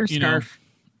 yeah. I like her scarf.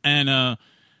 And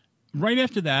right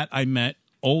after that, I met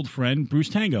old friend Bruce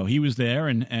Tango. He was there,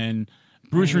 and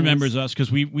Bruce remembers us because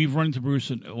we've run into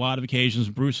Bruce on a lot of occasions.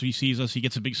 Bruce, he sees us, he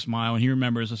gets a big smile, and he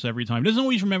remembers us every time. Doesn't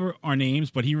always remember our names,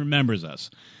 but he remembers us,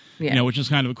 which is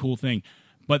kind of a cool thing.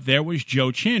 But there was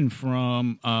Joe Chin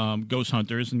from Ghost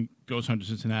Hunters and Ghost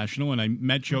Hunters International, and I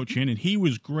met Joe Chin, and he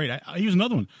was great. He was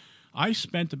another one. I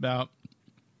spent about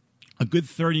a good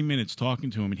 30 minutes talking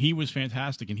to him, and he was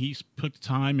fantastic, and he took the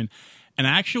time, and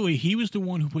actually, he was the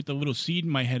one who put the little seed in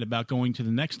my head about going to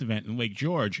the next event in Lake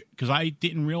George, because I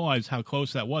didn't realize how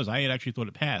close that was. I had actually thought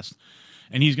it passed,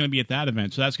 and he's going to be at that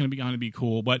event, so that's going to be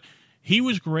cool. But he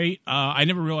was great. I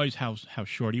never realized how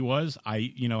short he was.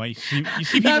 You see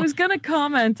people, I was going to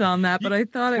comment on that, but I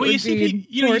thought it would be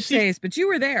poor taste. But you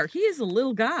were there. He is a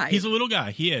little guy. He's a little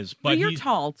guy. He is. But you're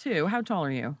tall, too. How tall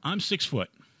are you? I'm 6 foot.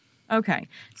 Okay,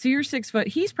 so you're 6 foot.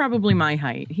 He's probably my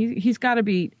height. He's got to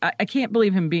be. I can't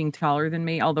believe him being taller than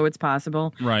me, although it's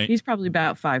possible. Right. He's probably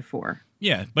about 5'4".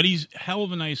 Yeah, but he's a hell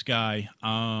of a nice guy.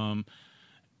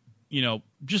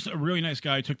 Just a really nice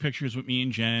guy. Took pictures with me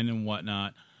and Jen and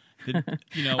whatnot.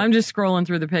 I'm just scrolling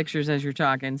through the pictures as you're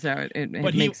talking, so it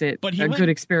makes it a good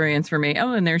experience for me.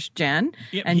 Oh, and there's Jen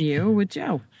and you with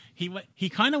Joe. He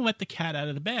kind of let the cat out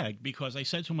of the bag, because I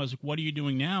said to him, I was like, what are you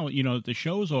doing now? The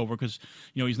show's over, because,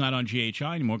 he's not on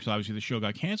GHI anymore, because obviously the show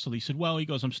got canceled. He said, he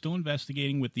goes, I'm still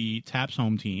investigating with the Taps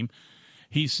Home team.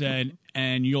 He said,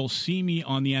 and you'll see me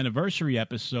on the anniversary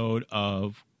episode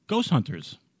of Ghost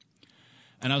Hunters.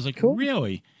 And I was like, cool.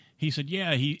 Really? He said,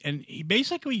 yeah. He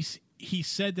basically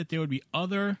said that there would be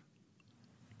other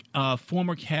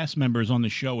former cast members on the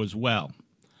show as well.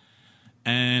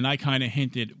 And I kind of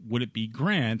hinted, would it be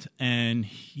Grant? And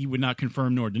he would not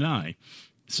confirm nor deny.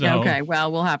 So okay,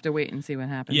 well, we'll have to wait and see what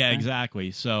happens. Yeah, exactly.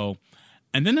 So,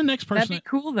 and then the next person... That'd be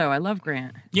cool, though. I love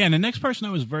Grant. Yeah, and the next person I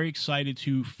was very excited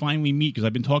to finally meet, because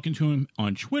I've been talking to him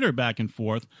on Twitter back and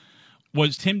forth,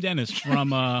 was Tim Dennis from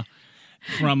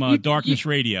Darkness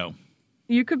Radio.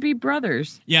 You could be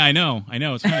brothers. Yeah, I know.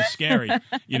 It's kind of scary, And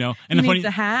he needs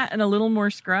a hat and a little more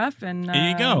scruff. And there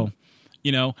you go.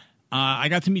 I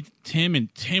got to meet Tim,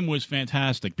 and Tim was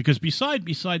fantastic, because beside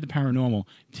the paranormal,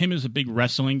 Tim is a big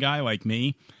wrestling guy like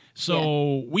me.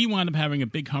 So we wound up having a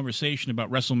big conversation about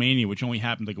WrestleMania, which only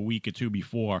happened like a week or two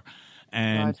before.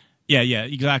 And yeah,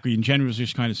 exactly. And Jen was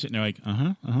just kind of sitting there like,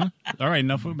 all right,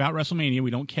 enough about WrestleMania. We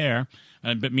don't care.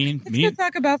 But Let's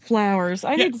talk about flowers.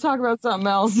 I need to talk about something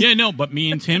else. Yeah, no, but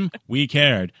me and Tim, we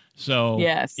cared. So,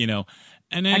 yes.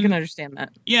 And then, I can understand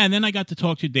that. Yeah, and then I got to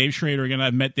talk to Dave Schrader again.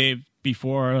 I've met Dave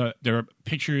before. There are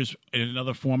pictures in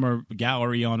another former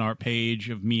gallery on our page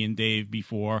of me and Dave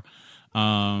before.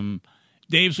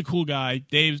 Dave's a cool guy.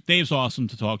 Dave's awesome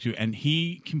to talk to, and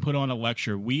he can put on a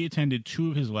lecture. We attended 2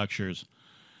 of his lectures,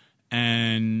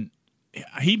 and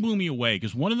he blew me away,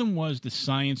 because one of them was the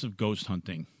science of ghost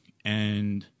hunting,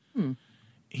 and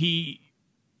he...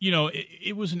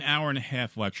 it was an hour and a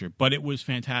half lecture, but it was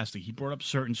fantastic. He brought up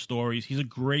certain stories. He's a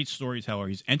great storyteller.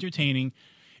 He's entertaining.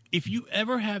 If you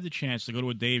ever have the chance to go to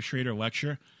a Dave Schrader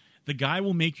lecture, the guy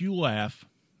will make you laugh,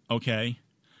 okay?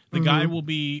 The guy will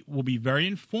be very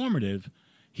informative.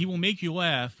 He will make you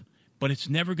laugh, but it's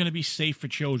never going to be safe for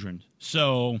children.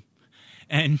 So,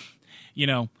 and,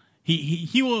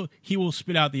 he will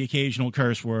spit out the occasional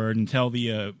curse word and tell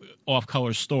the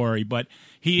off-color story, but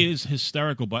he is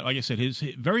hysterical. But like I said, he's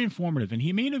very informative, and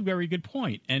he made a very good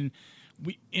point. And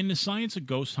in the science of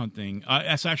ghost hunting,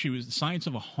 that's actually was the science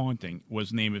of a haunting was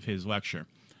the name of his lecture.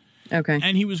 Okay.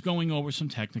 And he was going over some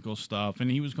technical stuff, and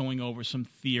he was going over some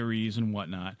theories and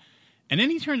whatnot. And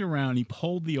then he turned around, he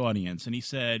polled the audience, and he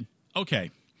said, okay,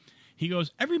 he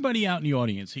goes, everybody out in the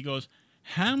audience, he goes,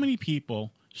 how many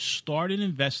people started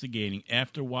investigating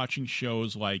after watching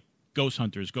shows like Ghost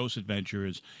Hunters, Ghost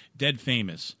Adventures, Dead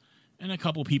Famous? And a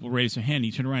couple of people raised their hand.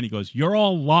 He turned around, he goes, you're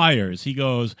all liars. He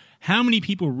goes, how many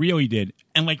people really did?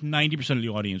 And like 90% of the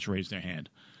audience raised their hand.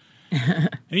 And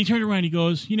he turned around, he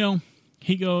goes,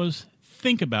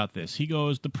 think about this. He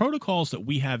goes, the protocols that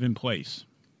we have in place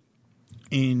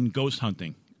in ghost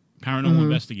hunting, paranormal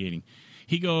investigating,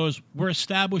 He goes, we're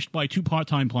established by 2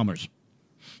 part-time plumbers.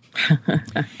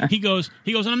 he goes,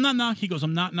 and I'm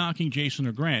not knocking Jason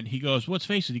or Grant. He goes, let's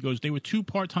face it. He goes, they were 2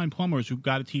 part-time plumbers who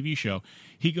got a TV show.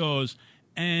 He goes,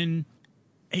 90%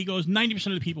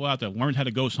 of the people out there learned how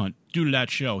to ghost hunt due to that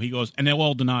show. He goes, and they'll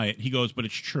all deny it. He goes, but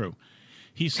it's true.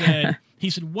 He said,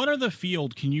 what other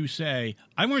field can you say,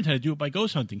 I learned how to do it by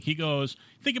ghost hunting? He goes,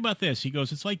 think about this. He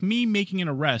goes, it's like me making an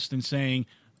arrest and saying,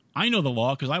 I know the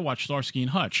law because I watched Starsky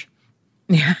and Hutch.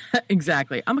 Yeah,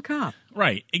 exactly. I'm a cop.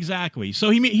 Right, exactly.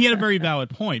 So he had a very valid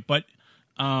point, but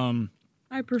I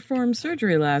performed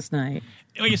surgery last night.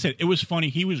 Like I said, it was funny.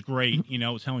 He was great,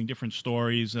 telling different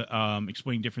stories,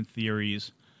 explaining different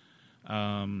theories.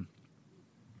 I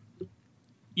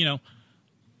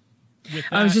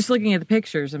was just looking at the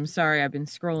pictures. I'm sorry, I've been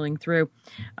scrolling through.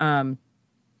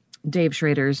 Dave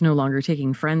Schrader is no longer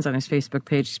taking friends on his Facebook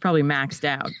page. He's probably maxed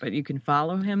out, but you can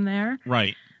follow him there.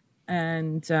 Right.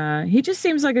 And he just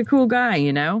seems like a cool guy,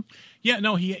 Yeah,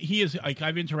 no, he is. Like,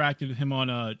 I've interacted with him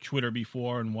on Twitter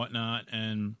before and whatnot,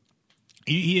 and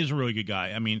he is a really good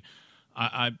guy. I mean,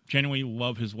 I genuinely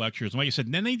love his lectures. And like I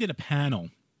said, then they did a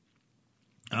panel.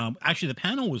 Actually, the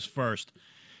panel was first,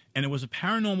 and it was a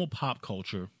paranormal pop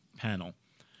culture panel.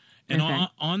 And okay.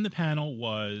 on the panel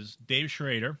was Dave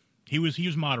Schrader. He was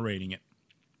moderating it.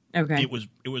 Okay.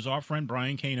 It was our friend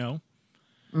Brian Kano.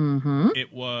 Mm-hmm.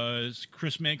 It was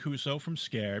Chris Mancuso from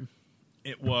Scared.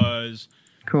 It was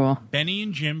cool Benny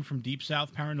and Jim from Deep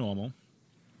South Paranormal.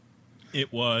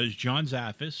 It was John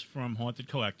Zaffis from Haunted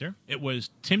Collector. It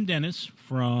was Tim Dennis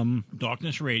from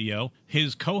Darkness Radio.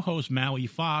 His co-host Maui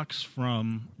Fox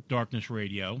from Darkness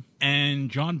Radio. And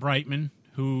John Brightman,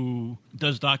 who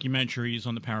does documentaries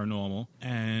on the paranormal.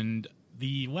 And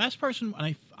the last person,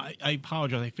 and I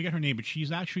apologize, I forget her name, but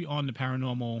she's actually on the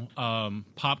paranormal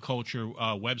pop culture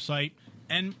website.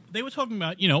 And they were talking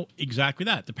about, exactly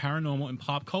that, the paranormal and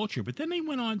pop culture. But then they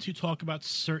went on to talk about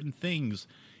certain things,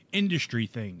 industry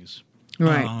things,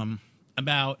 right?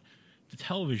 About the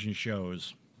television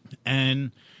shows.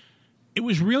 And it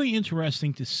was really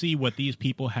interesting to see what these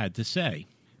people had to say.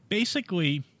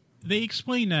 Basically, they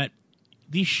explained that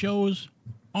these shows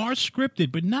are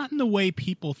scripted, but not in the way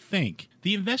people think.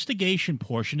 The investigation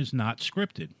portion is not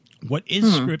scripted. What is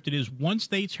scripted is once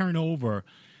they turn over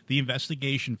the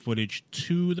investigation footage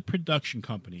to the production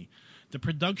company, the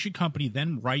production company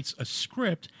then writes a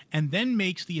script and then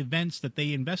makes the events that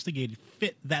they investigated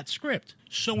fit that script.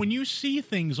 So when you see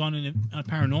things on a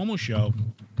paranormal show,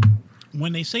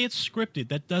 when they say it's scripted,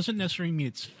 that doesn't necessarily mean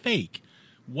it's fake.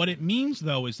 What it means,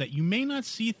 though, is that you may not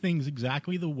see things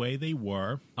exactly the way they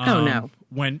were.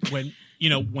 When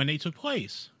they took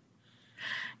place.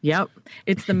 Yep,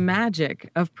 it's the magic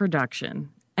of production,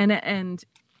 and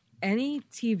any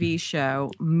TV show,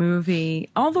 movie,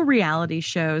 all the reality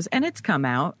shows, and it's come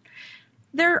out.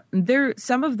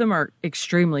 Some of them are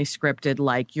extremely scripted,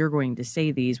 like you're going to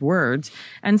say these words,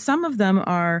 and some of them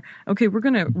are okay. We're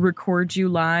going to record you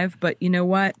live, but you know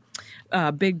what?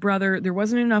 Big Brother, there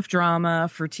wasn't enough drama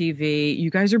for TV.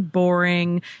 You guys are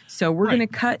boring. So we're going to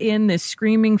cut in this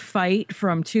screaming fight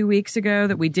from 2 weeks ago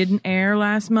that we didn't air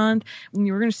last month.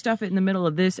 We're going to stuff it in the middle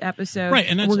of this episode. Right.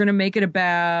 And we're going to make it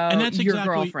about your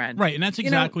girlfriend. Right. And that's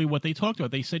exactly what they talked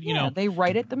about. They said, they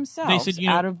write it themselves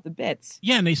out of the bits.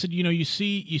 Yeah. And they said, you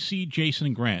see Jason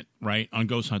and Grant, right, on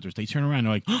Ghost Hunters. They turn around and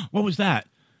they're like, oh, what was that?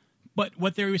 But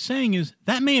what they were saying is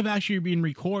that may have actually been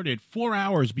recorded 4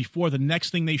 hours before the next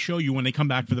thing they show you when they come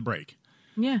back for the break.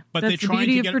 Yeah, but that's the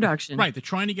beauty of production. Right, they're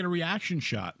trying to get a reaction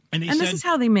shot. And this is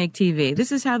how they make TV.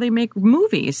 This is how they make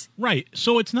movies. Right,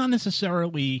 so it's not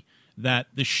necessarily that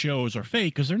the shows are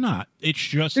fake, because they're not. It's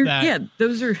just that... Yeah,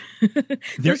 those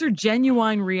are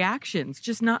genuine reactions,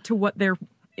 just not to what they're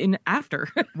in after.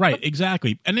 Right,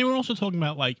 exactly. And they were also talking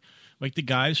about, like the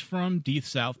guys from Deep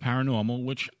South Paranormal,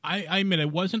 which I admit I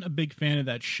wasn't a big fan of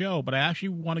that show, but I actually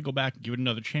want to go back and give it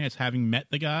another chance, having met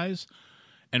the guys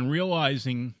and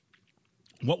realizing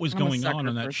what was going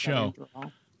on that show.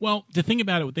 Well, the thing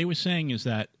about it, what they were saying is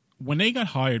that when they got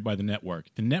hired by the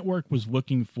network was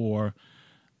looking for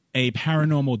a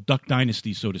paranormal Duck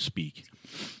Dynasty, so to speak.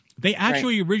 They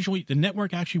actually originally, the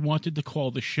network actually wanted to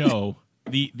call the show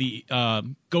the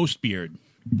Ghost Beard.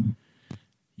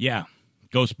 Yeah,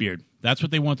 Ghost Beard. That's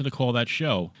what they wanted to call that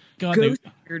show. God, Ghost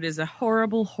Beard is a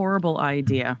horrible, horrible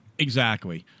idea.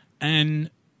 Exactly.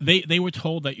 And they were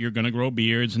told that you're going to grow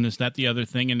beards and this, that, the other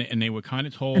thing, and they were kind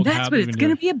of told and that's what it's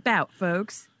going to be about,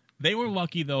 folks. They were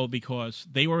lucky, though, because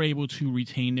they were able to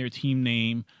retain their team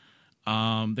name.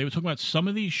 They were talking about some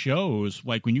of these shows,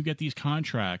 like when you get these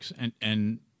contracts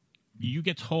and you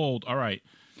get told, all right,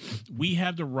 we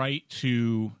have the right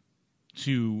to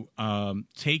to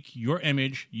take your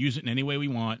image, use it in any way we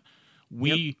want.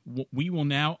 We will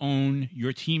now own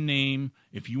your team name.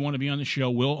 If you want to be on the show,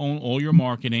 we'll own all your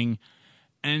marketing.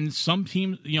 And some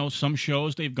teams, some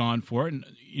shows they've gone for it,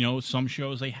 and some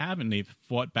shows they haven't. They've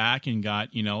fought back and got,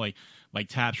 like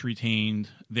Taps retained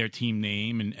their team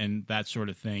name and that sort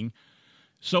of thing.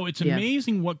 So it's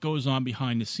amazing what goes on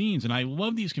behind the scenes, and I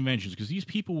love these conventions because these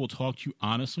people will talk to you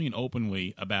honestly and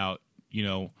openly about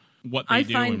what they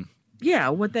do.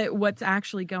 What's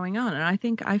actually going on, and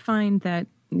I find that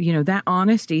that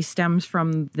honesty stems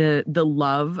from the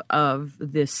love of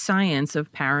this science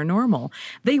of paranormal.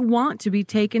 They want to be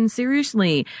taken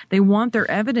seriously. They want their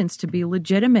evidence to be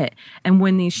legitimate. And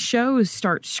when these shows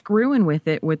start screwing with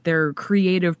it with their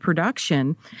creative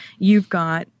production, you've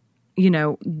got,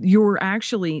 you're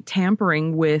actually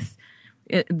tampering with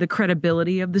the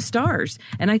credibility of the stars.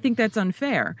 And I think that's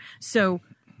unfair. So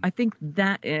I think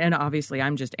that, and obviously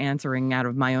I'm just answering out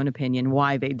of my own opinion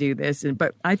why they do this,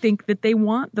 but I think that they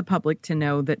want the public to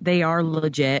know that they are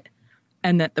legit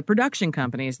and that the production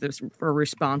companies that are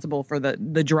responsible for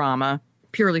the drama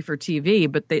purely for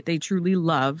TV, but they truly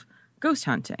love ghost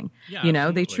hunting.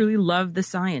 Yeah, they truly love the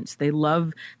science. They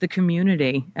love the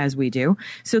community as we do.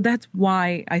 So that's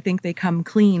why I think they come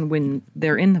clean when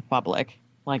they're in the public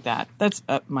like that. That's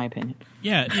my opinion.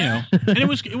 Yeah, and it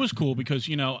was cool because,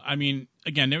 again,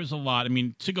 there was a lot.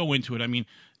 To go into it,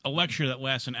 a lecture that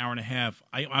lasts an hour and a half,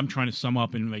 I'm trying to sum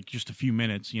up in like just a few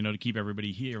minutes, to keep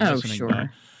everybody here listening.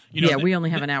 Sure. But, we only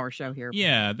have an hour show here.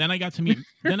 Yeah. Then I got to meet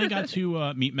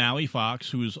meet Mally Fox,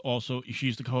 who's also,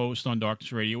 she's the co-host on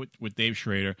Darkness Radio with Dave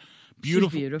Schrader.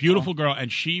 Beautiful girl,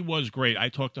 and she was great. I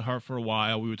talked to her for a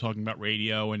while. We were talking about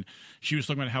radio, and she was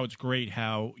talking about how it's great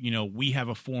how, we have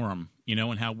a forum,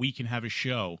 and how we can have a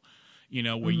show,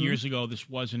 where years ago this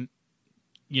wasn't,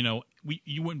 you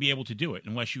wouldn't be able to do it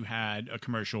unless you had a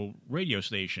commercial radio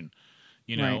station,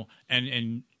 right.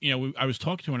 and I was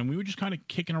talking to her, and we were just kind of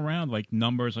kicking around like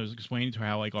numbers. I was explaining to her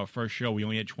how like our first show, we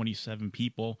only had 27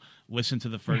 people listen to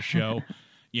the first show.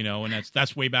 And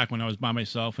that's way back when I was by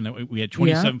myself, and we had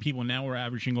 27 people. And now we're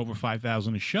averaging over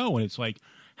 5,000 a show, and it's like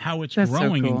how it's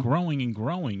growing and growing and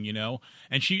growing.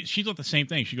 And she thought the same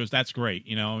thing. She goes, "That's great,"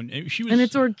 And she was, and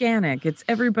it's organic. It's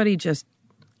everybody just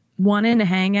wanting to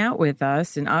hang out with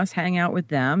us, and us hang out with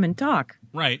them and talk.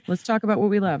 Right. Let's talk about what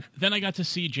we love. Then I got to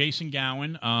see Jason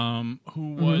Gowan,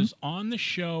 who was on the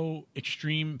show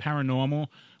Extreme Paranormal,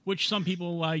 which some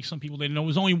people like, some people didn't know. It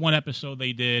was only one episode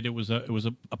they did. It was a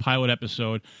pilot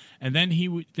episode, and then he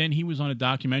was on a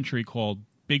documentary called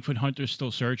Bigfoot Hunters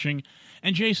Still Searching.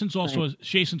 And Jason's also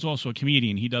a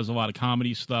comedian. He does a lot of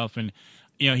comedy stuff, and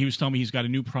he was telling me he's got a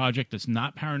new project that's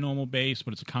not paranormal based,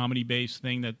 but it's a comedy based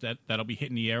thing that'll be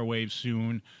hitting the airwaves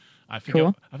soon. I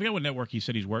forget what network he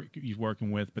said he's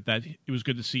working with, but that it was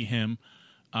good to see him.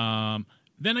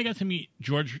 Then I got to meet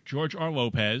George R.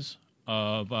 Lopez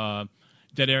of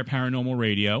Dead Air Paranormal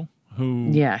Radio,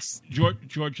 who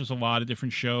George does a lot of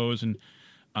different shows, and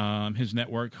his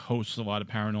network hosts a lot of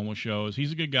paranormal shows.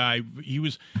 He's a good guy. He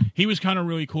was kind of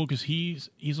really cool because he's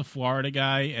a Florida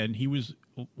guy, and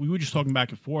we were just talking back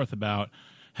and forth about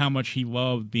how much he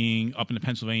loved being up in the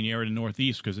Pennsylvania area, the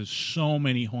Northeast, because there's so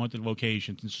many haunted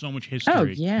locations and so much history. Oh,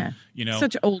 yeah.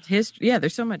 Such old history. Yeah,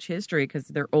 there's so much history because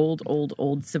they're old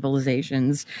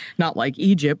civilizations. Not like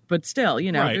Egypt, but still,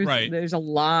 there's a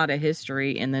lot of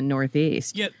history in the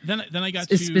Northeast. Yeah, then I got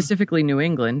to... Specifically New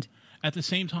England. At the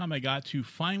same time, I got to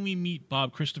finally meet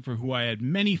Bob Christopher, who I had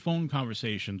many phone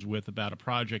conversations with about a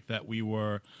project that we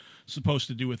were supposed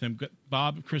to do with him.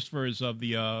 Bob Christopher is of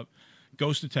the...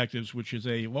 Ghost Detectives, which is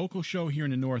a local show here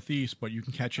in the Northeast, but you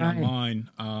can catch it online.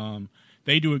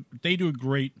 They do a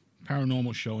great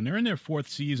paranormal show, and they're in their 4th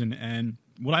season. And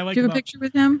what I like, do you have a picture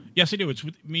with them? Yes, I do. It's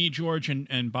with me, George,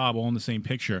 and Bob all in the same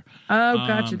picture. Oh,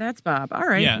 gotcha. That's Bob. All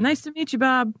right. Yeah. Nice to meet you,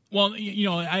 Bob. Well,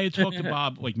 I had talked to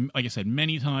Bob like I said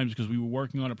many times because we were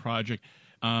working on a project.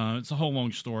 It's a whole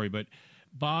long story, but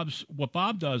what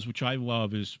Bob does, which I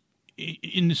love, is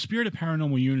in the spirit of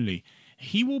paranormal unity.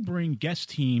 He will bring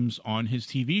guest teams on his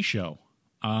TV show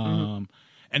and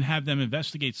have them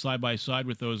investigate side by side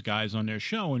with those guys on their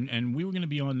show. And we were going to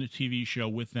be on the TV show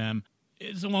with them.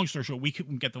 It's a long story short. We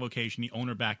couldn't get the location. The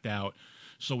owner backed out,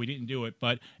 so we didn't do it.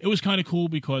 But it was kind of cool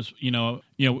because,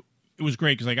 it was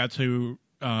great because I got to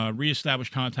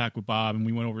reestablish contact with Bob, and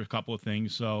we went over a couple of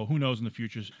things. So who knows in the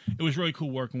future. It was really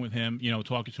cool working with him,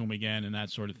 talking to him again and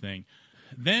that sort of thing.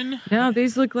 Then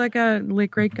these look like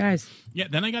great guys. Yeah,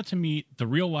 then I got to meet the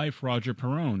real life Roger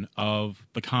Perone of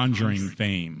The Conjuring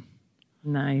fame.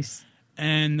 Nice.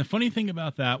 And the funny thing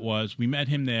about that was we met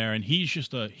him there, and he's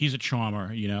a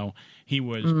charmer, you know. He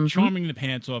was charming the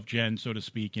pants off Jen, so to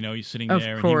speak. You know, he's sitting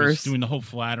there and he was doing the whole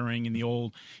flattering and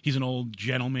he's an old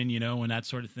gentleman, you know, and that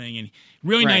sort of thing. And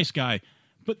really nice guy.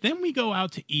 But then we go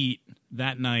out to eat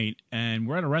that night, and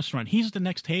we're at a restaurant. He's at the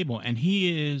next table, and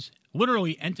he is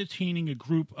literally entertaining a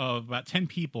group of about 10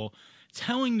 people,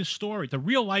 telling the story, the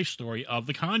real life story of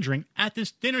The Conjuring at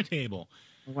this dinner table.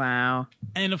 Wow.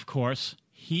 And of course,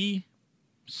 he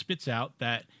spits out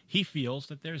that he feels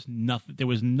that there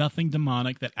was nothing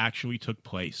demonic that actually took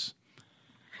place.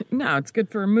 No, it's good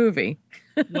for a movie.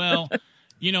 Well,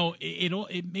 you know,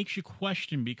 it makes you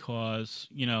question because,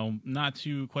 you know, not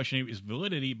to question its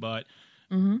validity, but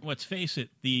let's face it,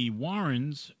 the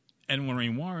Warrens, Ed and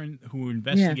Lorraine Warren, who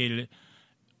investigated it,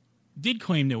 did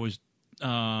claim there was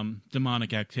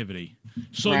demonic activity.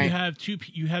 So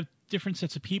you have different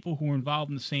sets of people who were involved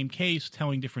in the same case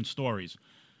telling different stories.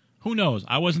 Who knows?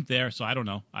 I wasn't there, so I don't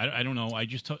know. I don't know. I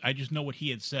just know what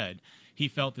he had said. He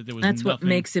felt that there was That's nothing. what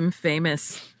makes him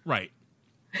famous. Right.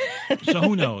 So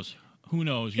who knows? Who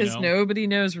knows? Because nobody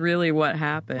knows really what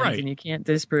happened, and you can't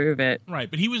disprove it. Right.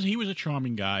 But he was a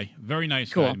charming guy, very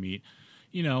nice guy to meet.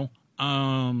 You know.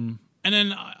 And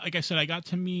then, like I said, I got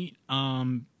to meet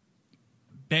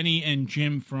Benny and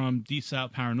Jim from Deep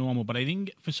South Paranormal, but I didn't.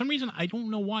 For some reason, I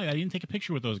don't know why I didn't take a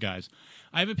picture with those guys.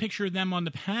 I have a picture of them on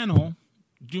the panel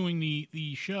doing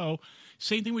the show.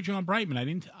 Same thing with John Brightman.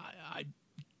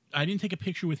 I didn't take a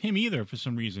picture with him either for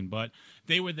some reason, but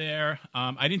they were there.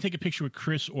 I didn't take a picture with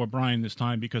Chris or Brian this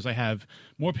time because I have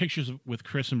more pictures with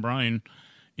Chris and Brian,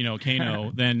 you know,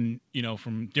 Kano, than, you know,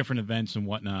 from different events and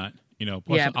whatnot. You know,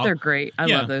 plus they're great. I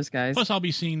love those guys. Plus, I'll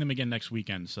be seeing them again next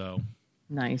weekend. So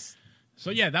nice.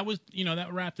 So yeah, that was, you know,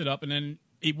 that wrapped it up, and then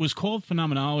it was called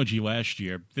Phenomenology last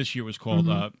year. This year was called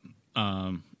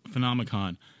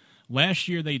Phenomacon. Last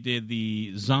year they did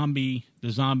the zombie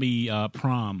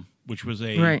prom, which was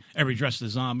every dressed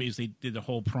as zombies. They did the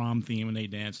whole prom theme and they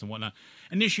danced and whatnot.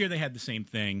 And this year they had the same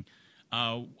thing.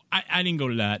 I didn't go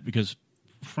to that because,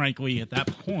 frankly, at that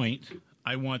point,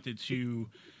 I wanted to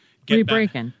get back.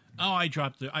 Oh, I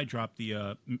dropped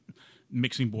the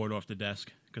mixing board off the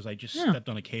desk because I just stepped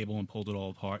on a cable and pulled it all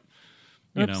apart.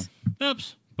 You know,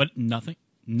 but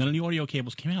none of the audio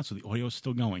cables came out, so the audio is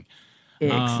still going.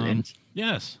 Excellent.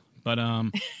 Yes. But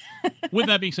with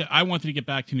that being said, I wanted to get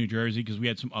back to New Jersey because we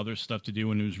had some other stuff to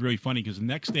do, and it was really funny because the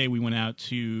next day we went out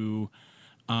to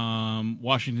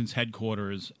Washington's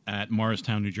headquarters at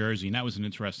Morristown, New Jersey, and that was an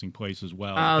interesting place as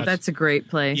well. Oh, that's a great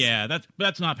place. Yeah,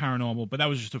 that's not paranormal, but that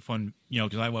was just a fun, you know,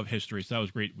 because I love history, so that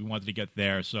was great. We wanted to get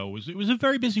there, so it was a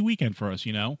very busy weekend for us,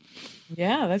 you know.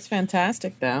 Yeah, that's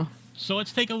fantastic, though. So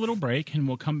let's take a little break, and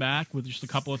we'll come back with just a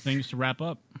couple of things to wrap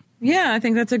up. Yeah, I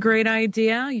think that's a great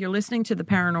idea. You're listening to the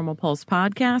Paranormal Pulse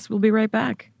podcast. We'll be right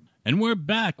back. And we're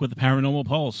back with the Paranormal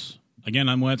Pulse. Again,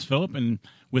 I'm Lance Phillip, and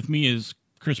with me is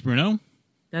Chris Bruno.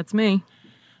 That's me.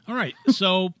 All right,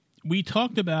 so we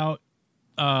talked about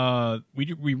we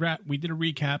did a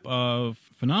recap of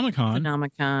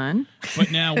Phenomacon.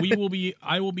 But now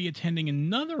I will be attending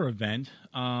another event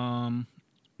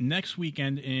next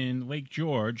weekend in Lake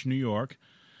George, New York,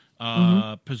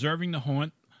 Preserving the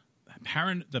Haunt.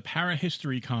 The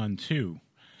Parahistorycon 2.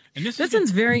 And this sounds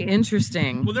very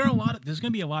interesting. Well, there's going to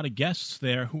be a lot of guests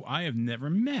there who I have never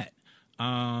met.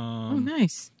 Oh,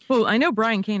 nice. Well, I know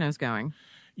Brian Kano's going.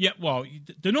 Yeah, well,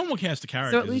 the normal cast of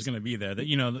characters is going to be there. That,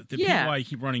 you know, the people I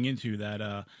keep running into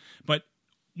that. But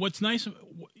what's nice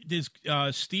is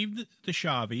Steve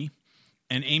DeShavi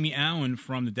and Amy Allen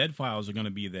from the Dead Files are going to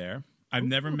be there. I've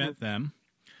never met them.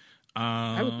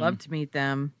 I would love to meet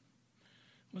them.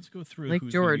 Let's go through Lake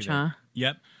George, huh?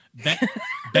 Yep.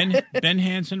 Ben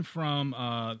Hansen from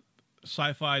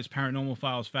Sci-Fi's Paranormal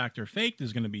Files Fact or Faked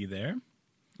is going to be there.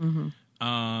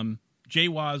 Jay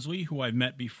Wasley, who I've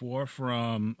met before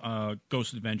from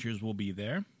Ghost Adventures, will be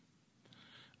there.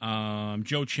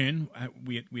 Joe Chin,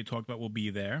 we had talked about, will be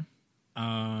there.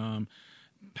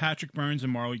 Patrick Burns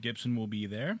and Marley Gibson will be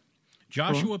there.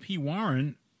 Joshua P.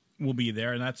 Warren will be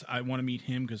there, and I want to meet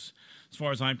him because, as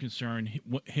far as I'm concerned,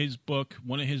 one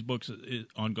of his books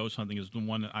on ghost hunting is the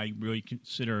one that I really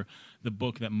consider the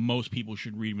book that most people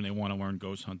should read when they want to learn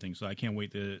ghost hunting. So I can't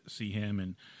wait to see him.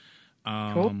 And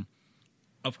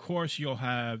of course, you'll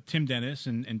have Tim Dennis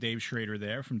and Dave Schrader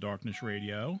there from Darkness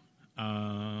Radio.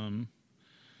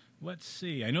 Let's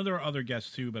see. I know there are other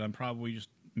guests too, but I'm probably just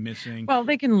missing. Well,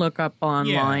 they can look up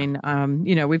online. Yeah.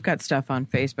 You know, we've got stuff on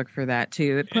Facebook for that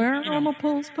too. The Paranormal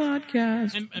Pulse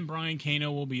podcast. And Brian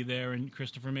Kano will be there, and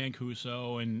Christopher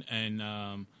Mancuso, and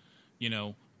you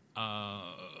know,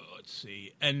 let's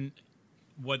see. And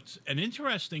what's an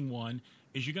interesting one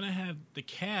is you're going to have the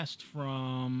cast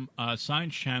from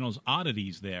Science Channel's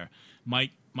Oddities there.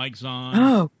 Mike Zahn.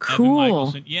 Oh, cool. Evan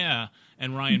Michelson, yeah,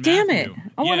 and Ryan Damn Matthew. it.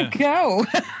 I want to go.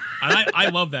 I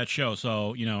love that show.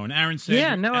 So, and Aaron said...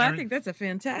 Yeah, no, I think that's a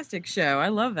fantastic show. I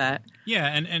love that. Yeah,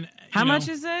 and how much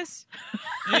is this?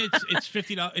 It's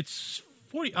 $50. It's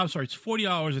 $40. I'm sorry, it's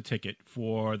 $40 a ticket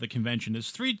for the convention.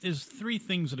 There's three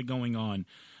things that are going on.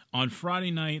 On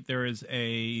Friday night, there is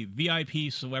a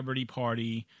VIP celebrity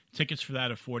party. Tickets for that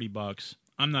are $40.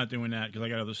 I'm not doing that because I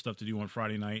got other stuff to do on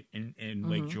Friday night in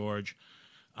Lake George.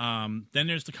 Then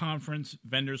there's the conference,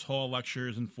 vendors hall,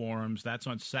 lectures, and forums. That's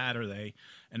on Saturday,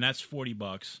 and that's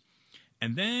 $40.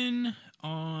 And then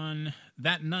on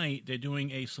that night, they're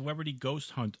doing a celebrity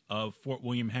ghost hunt of Fort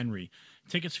William Henry.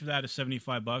 Tickets for that is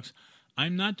 $75.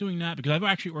 I'm not doing that because I've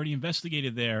actually already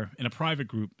investigated there in a private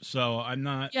group, so I'm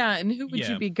not... Yeah, and who would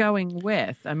you be going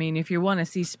with? I mean, if you want to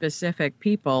see specific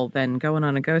people, then going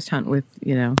on a ghost hunt with,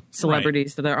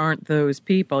 celebrities that aren't those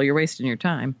people, you're wasting your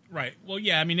time. Right. Well,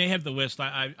 yeah, I mean, they have the list.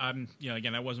 I'm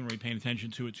again, I wasn't really paying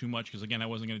attention to it too much because, again, I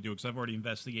wasn't going to do it because I've already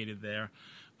investigated there.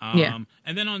 And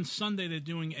then on Sunday, they're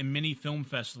doing a mini film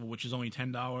festival, which is only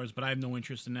 $10, but I have no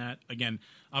interest in that. Again,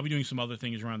 I'll be doing some other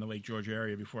things around the Lake George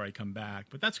area before I come back,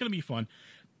 but that's going to be fun.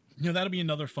 That'll be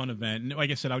another fun event. And like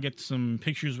I said, I'll get some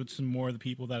pictures with some more of the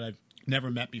people that I've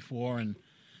never met before. And,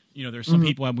 there's some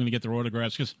people I'm going to get their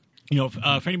autographs because,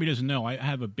 if anybody doesn't know, I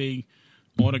have a big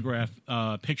autograph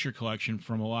picture collection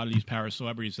from a lot of these para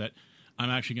celebrities that I'm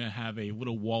actually going to have a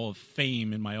little wall of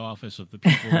fame in my office of the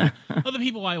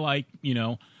people I like,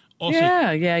 Also,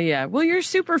 yeah. Well, you're a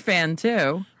super fan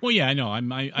too. Well, yeah, I know.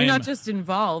 You're not just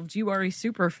involved; you are a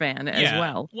super fan as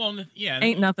well. Well, yeah,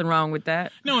 ain't nothing wrong with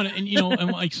that. No, and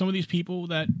and like some of these people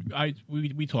that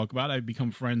we talk about, I've become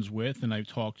friends with, and I've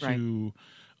talked to,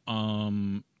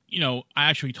 I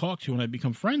actually talk to and I've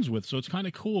become friends with. So it's kind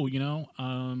of cool,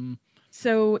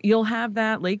 So you'll have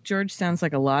that. Lake George sounds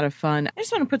like a lot of fun. I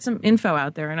just want to put some info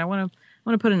out there, and I want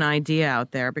to put an idea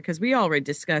out there because we already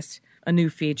discussed a new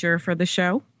feature for the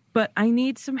show. But I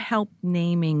need some help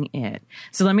naming it.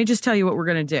 So let me just tell you what we're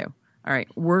going to do. All right.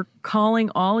 We're calling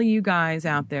all of you guys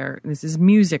out there. This is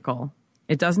musical.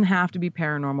 It doesn't have to be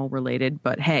paranormal related,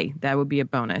 but hey, that would be a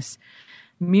bonus.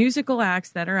 Musical acts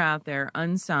that are out there,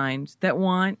 unsigned, that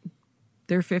want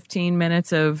their 15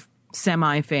 minutes of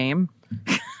semi-fame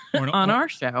on our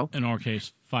show. In our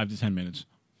case, 5 to 10 minutes.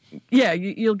 Yeah,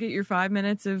 you'll get your 5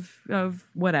 minutes of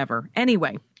whatever.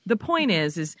 Anyway, the point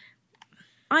is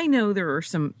I know there are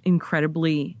some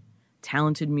incredibly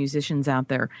talented musicians out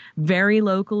there, very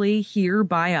locally here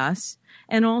by us,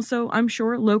 and also, I'm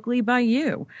sure, locally by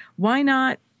you. Why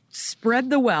not spread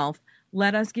the wealth?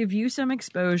 Let us give you some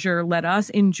exposure. Let us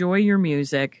enjoy your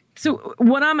music. So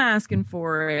what I'm asking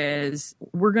for is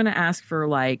we're going to ask for,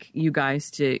 you guys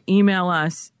to email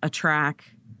us a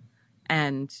track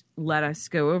and let us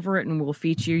go over it, and we'll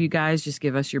feature you guys. Just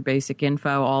give us your basic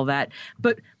info, all that.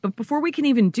 But before we can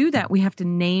even do that, we have to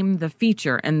name the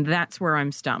feature, and that's where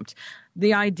I'm stumped.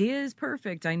 The idea is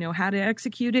perfect. I know how to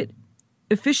execute it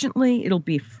efficiently. It'll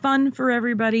be fun for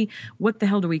everybody. What the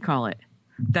hell do we call it?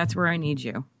 That's where I need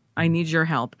you. I need your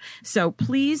help. So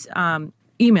please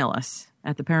email us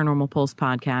at the Paranormal Pulse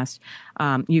Podcast.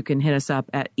 You can hit us up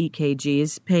at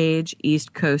EKG's page,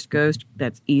 East Coast Ghost.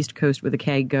 That's East Coast with a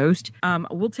K, Ghost.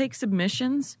 We'll take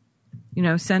submissions.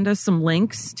 Send us some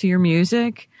links to your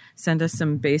music. Send us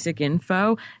some basic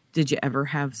info. Did you ever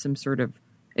have some sort of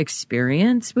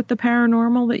experience with the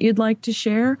paranormal that you'd like to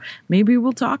share? Maybe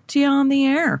we'll talk to you on the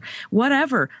air.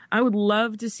 Whatever. I would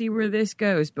love to see where this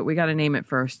goes, but we got to name it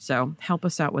first. So help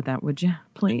us out with that, would you,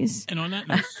 please? And on that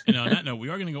note, we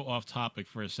are going to go off topic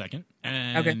for a second.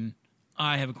 And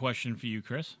I have a question for you,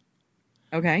 Chris.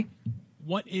 Okay.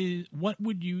 Who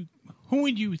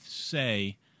would you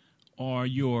say are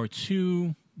your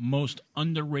two most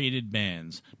underrated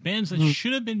bands? Bands that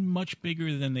should have been much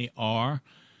bigger than they are.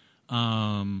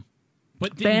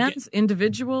 But bands,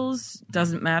 individuals,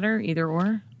 doesn't matter, either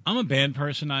or. I'm a band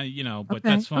person, but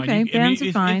that's fine. Okay, bands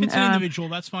are fine. If it's an individual,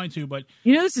 that's fine too. But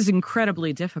this is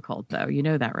incredibly difficult, though. You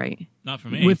know that, right? Not for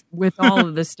me. With all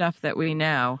of the stuff that we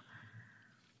know.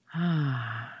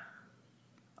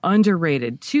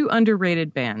 Underrated. Two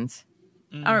underrated bands.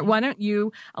 Mm-hmm. All right, why don't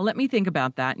you let me think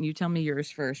about that, and you tell me yours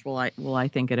first while I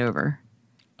think it over.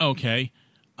 Okay.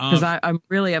 Because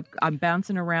I'm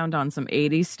bouncing around on some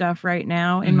 80s stuff right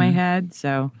now in my head.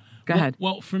 So go ahead.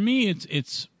 Well, for me,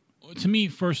 it's to me,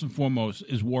 first and foremost,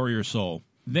 is Warrior Soul.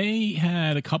 They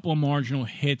had a couple of marginal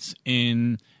hits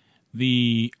in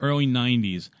the early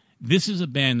 90s. This is a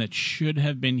band that should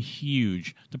have been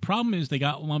huge. The problem is they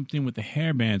got lumped in with the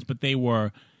hair bands, but they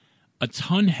were a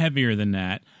ton heavier than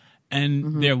that.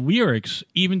 And their lyrics,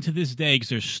 even to this day, because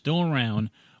they're still around,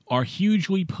 are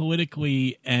hugely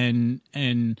politically and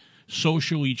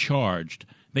socially charged.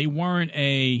 They weren't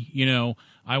a,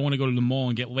 I want to go to the mall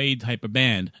and get laid type of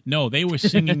band. No, they were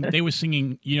singing. They were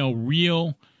singing,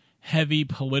 real heavy,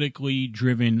 politically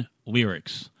driven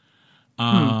lyrics.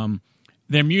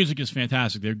 Their music is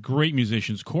fantastic. They're great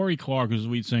musicians. Corey Clark, who's the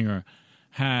lead singer,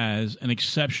 has an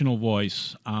exceptional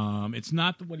voice. It's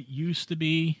not what it used to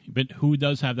be, but who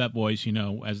does have that voice,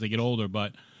 as they get older.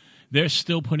 But they're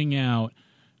still putting out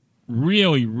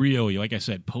really, really, like I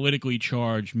said, politically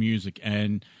charged music,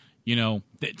 and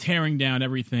tearing down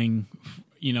everything.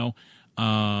 Just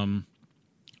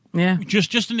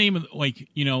the name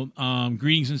of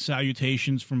Greetings and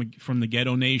Salutations from the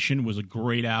Ghetto Nation was a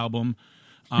great album.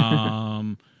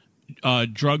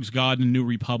 Drugs, God, and the New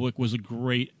Republic was a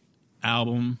great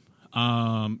album.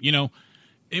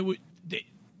 They were,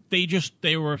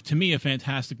 to me, a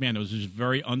fantastic band. It was just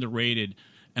very underrated,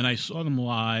 and I saw them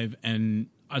live, and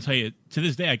I'll tell you, to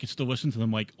this day I could still listen to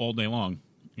them like all day long.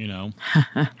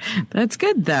 That's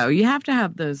good, though. You have to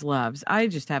have those loves. I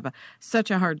just have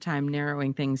such a hard time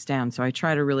narrowing things down, so I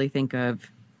try to really think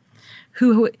of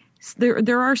who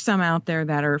there are some out there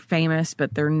that are famous,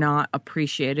 but they're not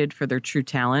appreciated for their true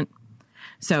talent.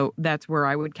 So that's where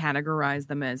I would categorize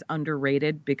them as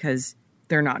underrated, because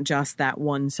they're not just that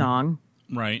one song.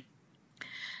 Right.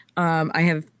 I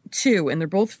have two, and they're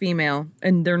both female,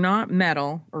 and they're not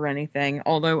metal or anything,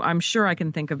 although I'm sure I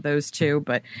can think of those two,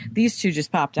 but these two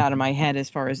just popped out of my head as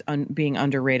far as being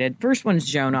underrated. First one's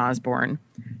Joan Osborne.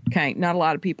 Okay, not a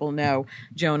lot of people know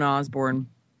Joan Osborne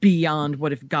beyond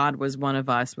What If God Was One of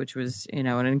Us, which was, an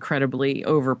incredibly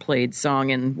overplayed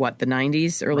song in, the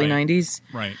 90s, early 90s?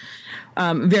 Right.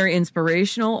 Very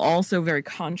inspirational, also very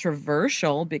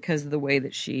controversial because of the way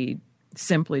that she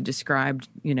simply described,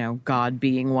 God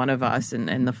being one of us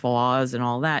and the flaws and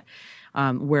all that,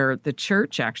 where the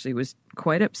church actually was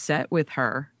quite upset with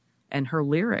her and her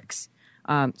lyrics.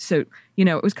 So,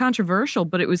 it was controversial,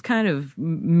 but it was kind of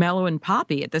mellow and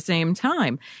poppy at the same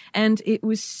time. And it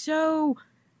was so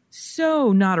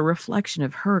not a reflection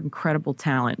of her incredible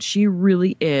talent. She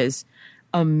really is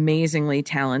amazingly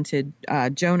talented.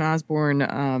 Joan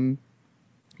Osborne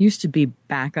used to be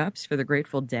backups for the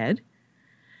Grateful Dead.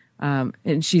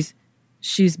 And she's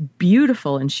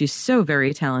beautiful, and she's so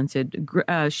very talented.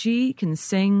 She can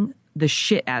sing the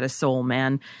shit out of soul,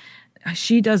 man.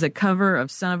 She does a cover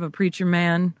of Son of a Preacher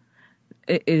Man.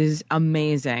 It is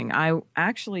amazing. I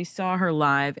actually saw her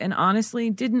live and honestly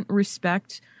didn't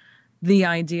respect the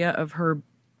idea of her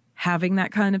having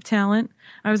that kind of talent.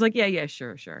 I was like, yeah,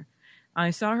 sure.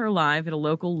 I saw her live at a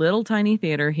local little tiny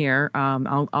theater here.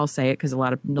 I'll say it because a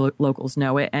lot of locals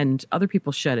know it, and other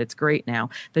people should. It's great now.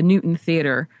 The Newton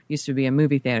Theater used to be a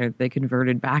movie theater. They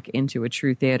converted back into a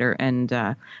true theater, and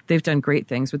they've done great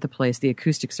things with the place. The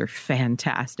acoustics are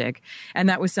fantastic. And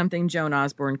that was something Joan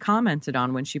Osborne commented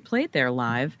on when she played there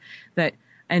live,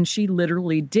 and she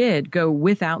literally did go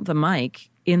without the mic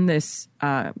in this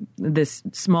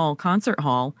small concert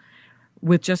hall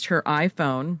with just her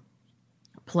iPhone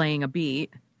playing a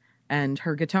beat and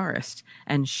her guitarist,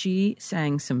 and she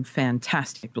sang some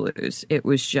fantastic blues. It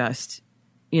was just,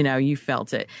 you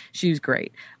felt it. She was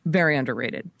great. Very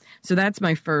underrated. So that's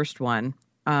my first one.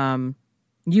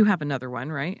 You have another one,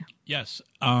 right? Yes.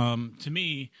 To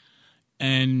me,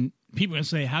 and people are going to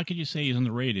say, how could you say he's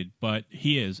underrated? But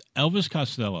he is. Elvis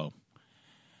Costello.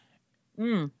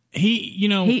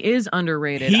 He is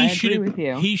underrated. I agree with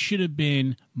you. He should have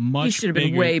been much bigger. He should have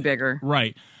been way bigger.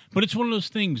 Right. But it's one of those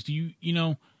things.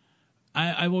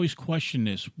 I've always questioned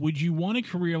this. Would you want a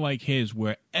career like his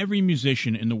where every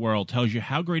musician in the world tells you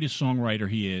how great a songwriter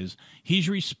he is? He's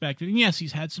respected. And yes,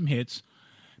 he's had some hits,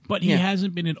 but he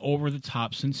hasn't been an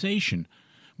over-the-top sensation.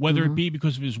 Whether it be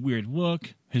because of his weird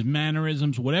look, his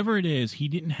mannerisms, whatever it is, he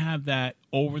didn't have that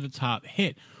over-the-top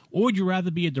hit. Or would you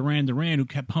rather be a Duran Duran who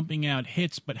kept pumping out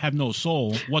hits but have no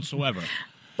soul whatsoever?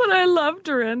 But I loved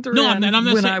Duran Duran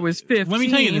when I was 15. Let me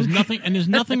tell you, there's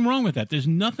nothing wrong with that. There's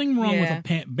nothing wrong with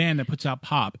a band that puts out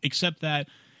pop, except that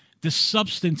the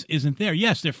substance isn't there.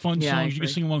 Yes, they're fun songs, you can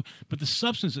sing along, but the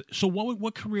substance. So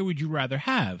what career would you rather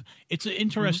have? It's an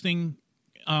interesting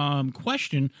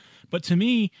question, but to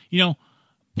me,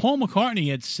 Paul McCartney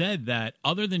had said that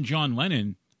other than John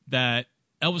Lennon, that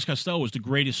Elvis Costello was the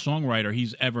greatest songwriter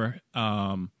he's ever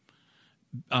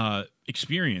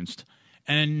experienced.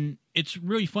 And it's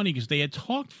really funny because they had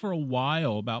talked for a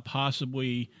while about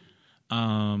possibly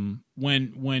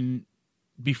when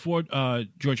before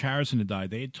George Harrison had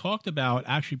died, they had talked about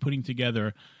actually putting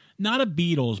together not a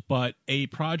Beatles but a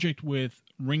project with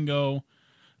Ringo,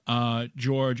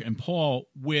 George, and Paul,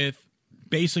 with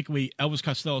basically Elvis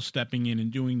Costello stepping in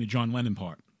and doing the John Lennon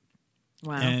part.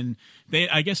 Wow. And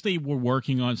I guess they were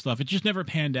working on stuff. It just never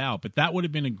panned out, but that would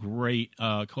have been a great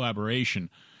collaboration.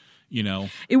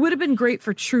 It would have been great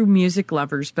for true music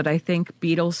lovers, but I think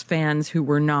Beatles fans who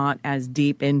were not as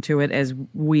deep into it as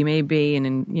we may be, and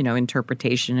in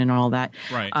interpretation and all that,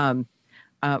 right,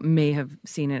 may have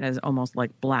seen it as almost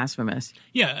like blasphemous,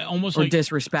 almost or like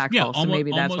disrespectful. Yeah, so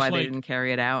maybe that's why they didn't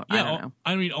carry it out. Yeah, I don't know.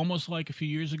 I mean, almost like a few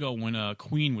years ago when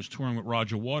Queen was touring with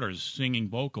Roger Waters, singing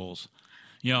vocals.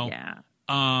 Yeah.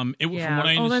 From what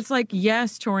I understand, that's like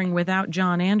Yes touring without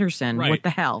John Anderson. Right. What the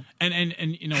hell? And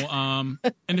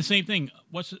and the same thing.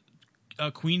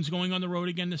 Queen's going on the road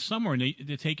again this summer, and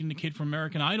they're taking the kid from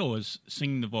American Idol as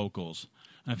singing the vocals.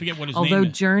 And I forget what his name is. Although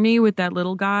Journey with that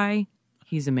little guy,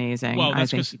 he's amazing. Well, I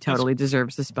think he totally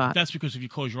deserves the spot. That's because if you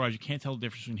close your eyes, you can't tell the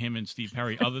difference between him and Steve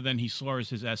Perry, other than he slurs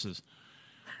his S's.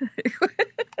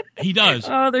 He does.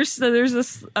 Oh, there's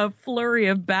a flurry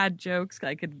of bad jokes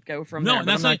I could go from there.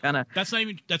 No, I'm not gonna. That's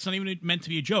not even meant to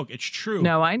be a joke. It's true.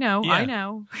 No, I know. Yeah. I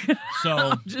know. So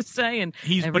I'm just saying,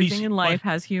 everything in life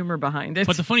has humor behind it.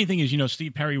 But the funny thing is,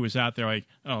 Steve Perry was out there like,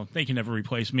 oh, they can never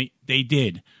replace me. They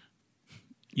did.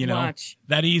 Watch.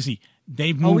 That easy.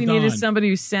 They've moved on. All we need is somebody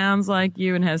who sounds like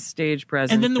you and has stage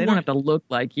presence. And then they don't have to look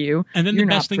like you. And then You're the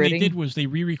best thing pretty. they did was they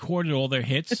re-recorded all their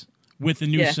hits with the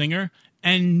new singer,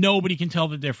 and nobody can tell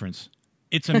the difference.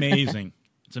 It's amazing.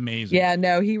 It's amazing. Yeah,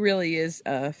 no, he really is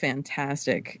a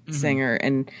fantastic singer,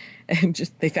 and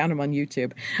just they found him on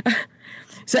YouTube.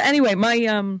 So anyway,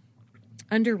 my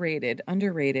underrated.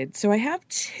 So I have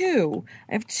two.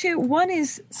 One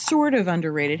is sort of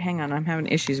underrated. Hang on, I'm having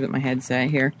issues with my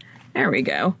headset here. There we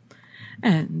go.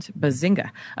 And bazinga.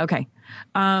 Okay.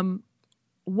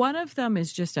 One of them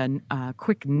is just a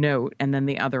quick note, and then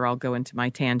the other I'll go into my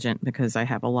tangent because I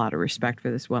have a lot of respect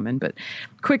for this woman. But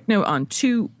quick note on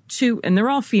two, and they're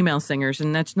all female singers,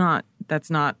 and that's not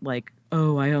like,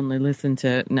 oh, I only listen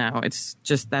to. No, it's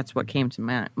just that's what came to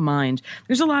my mind.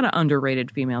 There's a lot of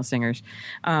underrated female singers.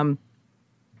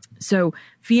 So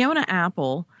Fiona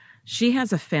Apple, she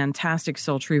has a fantastic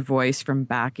sultry voice from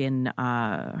back in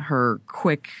her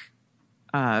quick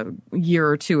year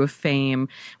or two of fame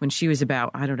when she was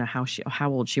about, I don't know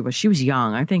how old she was. She was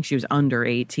young. I think she was under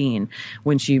 18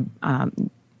 when she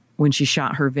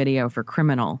shot her video for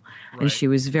Criminal. Right. And she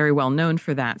was very well known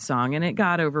for that song, and it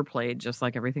got overplayed just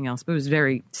like everything else, but it was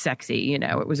very sexy.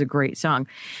 It was a great song.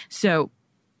 So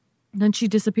then she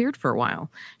disappeared for a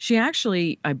while. She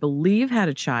actually, I believe, had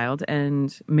a child,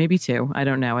 and maybe two. I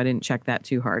don't know. I didn't check that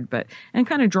too hard, and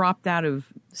kind of dropped out of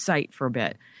sight for a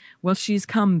bit. Well, she's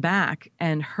come back,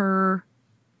 and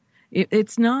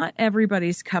it's not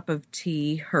everybody's cup of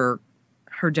tea, her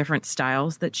different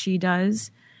styles that she does.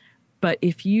 But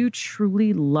if you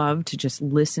truly love to just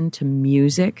listen to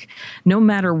music, no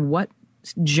matter what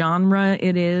genre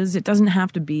it is, it doesn't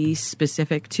have to be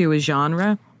specific to a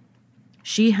genre.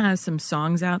 She has some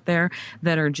songs out there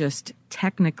that are just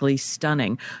technically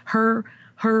stunning. Her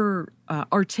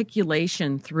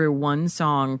articulation through one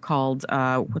song called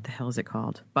what the hell is it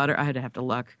called? Butter. I had to have to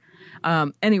look.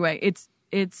 Anyway, it's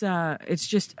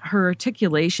just her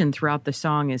articulation throughout the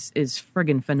song is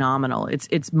friggin' phenomenal.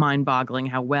 It's mind-boggling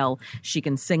how well she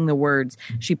can sing the words.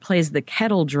 She plays the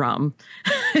kettle drum.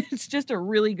 It's just a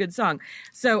really good song.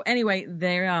 So anyway,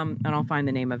 there and I'll find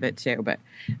the name of it too, but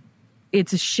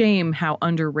it's a shame how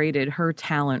underrated her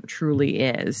talent truly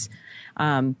is.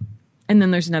 And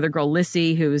then there's another girl,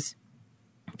 Lissy, who's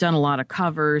done a lot of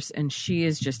covers, and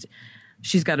she's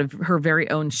got her very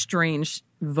own strange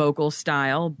vocal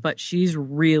style, but she's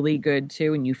really good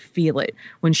too, and you feel it.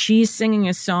 When she's singing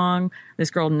a song,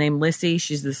 this girl named Lissy,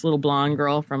 she's this little blonde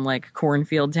girl from like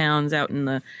cornfield towns out in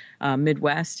the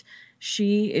Midwest.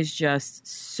 She is just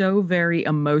so very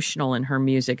emotional in her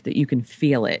music that you can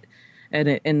feel it.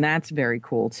 And that's very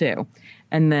cool too.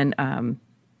 And then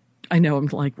I know I'm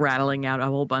like rattling out a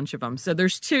whole bunch of them. So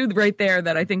there's two right there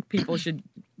that I think people should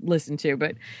listen to.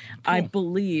 But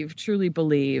cool. I truly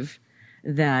believe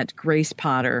that Grace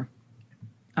Potter,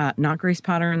 not Grace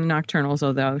Potter and the Nocturnals,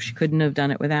 although she couldn't have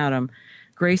done it without him.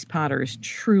 Grace Potter is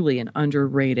truly an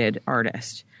underrated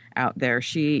artist out there.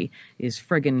 She is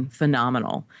friggin'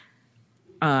 phenomenal.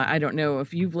 I don't know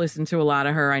if you've listened to a lot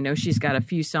of her. I know she's got a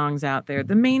few songs out there.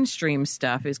 The mainstream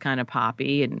stuff is kind of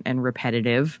poppy and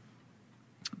repetitive.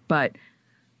 But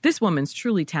this woman's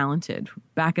truly talented.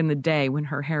 Back in the day when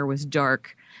her hair was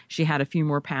dark, she had a few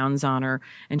more pounds on her,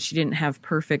 and she didn't have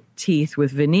perfect teeth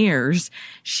with veneers.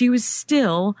 She was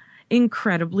still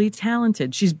incredibly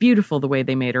talented. She's beautiful the way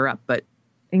they made her up, but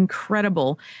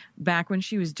incredible. Back when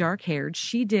she was dark-haired,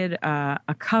 she did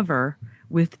a cover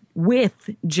with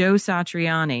Joe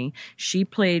Satriani. She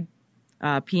played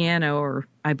piano, or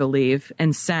I believe,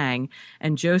 and sang,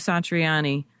 and Joe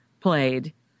Satriani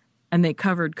played, and they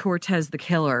covered Cortez the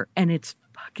Killer, and it's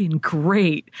fucking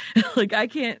great. Like I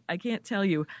can't tell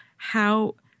you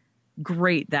how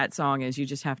great that song is. You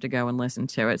just have to go and listen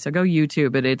to it. So go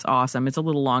YouTube it. It's awesome. It's a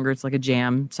little longer. It's like a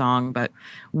jam song, but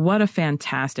what a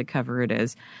fantastic cover it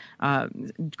is.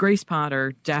 Grace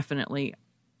Potter, definitely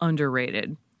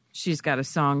underrated. She's got a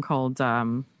song called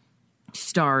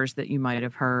Stars that you might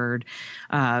have heard.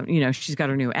 She's got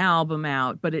her new album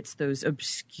out, but it's those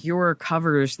obscure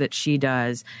covers that she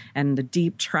does and the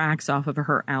deep tracks off of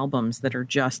her albums that are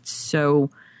just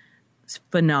so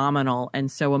phenomenal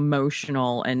and so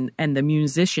emotional, and the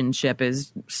musicianship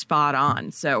is spot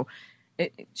on. So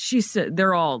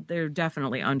they're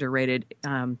definitely underrated.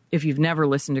 If you've never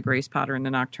listened to Grace Potter and the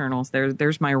Nocturnals,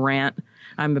 there's my rant.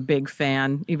 I'm a big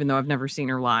fan, even though I've never seen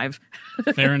her live.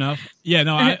 Fair enough. Yeah,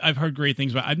 no, I've heard great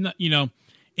things about. I'm not,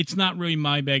 it's not really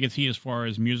my bag of tea as far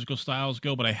as musical styles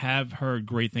go, but I have heard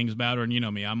great things about her, and you know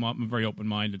me, I'm very open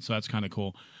minded, so that's kind of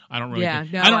cool. I don't really,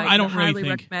 I don't really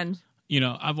think. Recommend.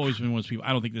 I've always been one of those people.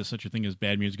 I don't think there's such a thing as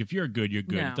bad music. If you're good, you're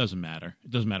good. No. It doesn't matter. It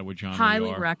doesn't matter what genre you are.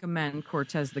 Highly recommend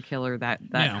Cortez the Killer, that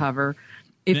cover.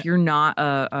 If you're not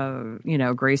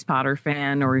a Grace Potter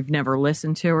fan, or you've never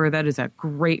listened to her, that is a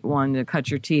great one to cut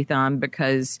your teeth on,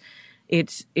 because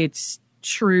it's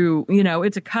true.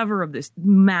 It's a cover of this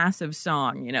massive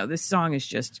song. This song is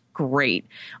just great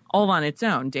all on its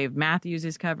own. Dave Matthews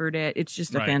has covered it. It's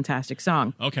just a fantastic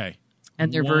song. Okay.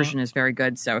 And their version is very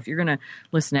good. So if you're going to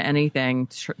listen to anything,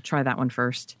 try that one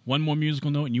first. One more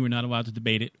musical note, and you are not allowed to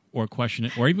debate it or question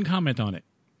it or even comment on it.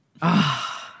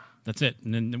 That's it.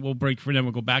 And then we'll break for them.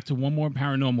 We'll go back to one more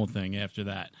paranormal thing after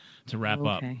that to wrap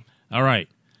up. All right.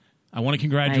 I want to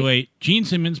congratulate Gene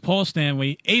Simmons, Paul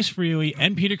Stanley, Ace Frehley,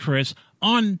 and Peter Criss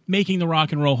on making the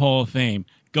Rock and Roll Hall of Fame.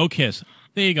 Go Kiss.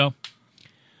 There you go.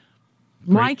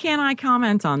 Why can't I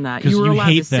comment on that? You were allowed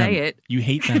to say it. You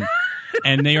hate them.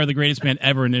 And they are the greatest band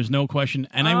ever, and there's no question.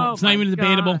 And it's not even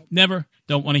debatable. God. Never.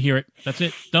 Don't want to hear it. That's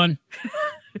it. Done.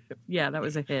 Yeah, that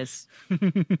was a hiss.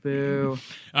 Boo.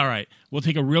 All right. We'll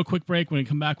take a real quick break. When we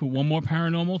come back with one more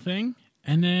paranormal thing,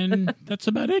 and then that's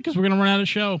about it, because we're going to run out of the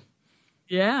show.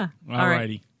 Yeah. All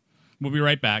righty. We'll be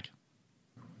right back.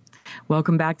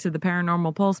 Welcome back to the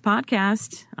Paranormal Pulse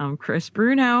podcast. I'm Chris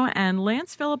Bruno, and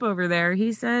Lance Phillip over there,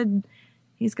 he said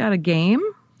he's got a game.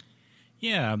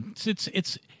 Yeah.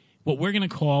 It's what we're going to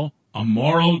call a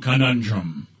moral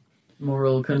conundrum.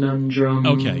 Moral conundrum.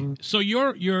 Okay, so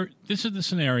this is the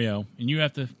scenario, and you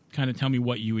have to kind of tell me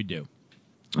what you would do.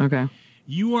 Okay.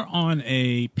 You are on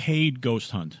a paid ghost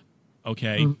hunt,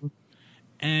 okay? Mm-hmm.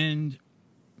 And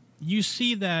you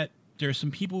see that there's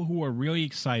some people who are really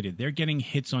excited. They're getting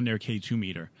hits on their K2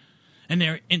 meter, and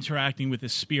they're interacting with the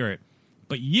spirit.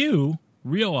 But you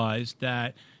realize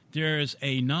that there's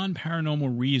a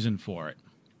non-paranormal reason for it,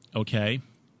 okay?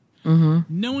 Mm-hmm.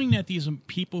 Knowing that these are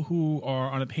people who are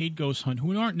on a paid ghost hunt,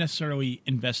 who aren't necessarily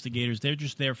investigators, they're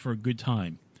just there for a good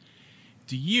time.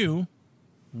 Do you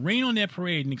rain on their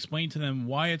parade and explain to them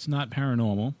why it's not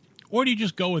paranormal, or do you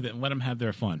just go with it and let them have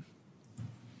their fun?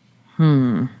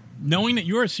 Knowing that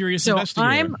you're a serious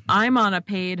investigator. So I'm on a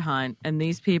paid hunt, and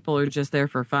these people are just there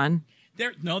for fun?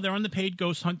 They're on the paid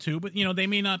ghost hunt too, but they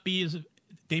may not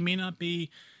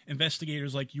be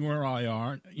investigators like you or I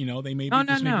are. They may be. Oh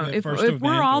no! If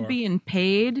we're all being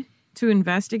paid to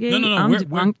investigate,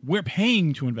 we're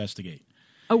paying to investigate.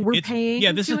 Oh, we're paying.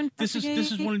 Yeah, this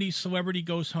is one of these celebrity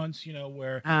ghost hunts.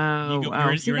 Where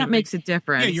that makes a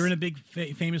difference. Yeah, you're in a big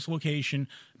famous location.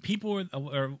 People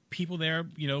are people there.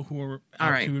 Who are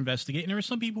out to investigate, and there are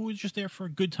some people who are just there for a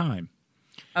good time.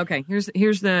 Okay,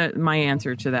 here's my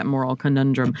answer to that moral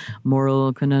conundrum.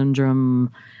 Moral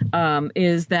conundrum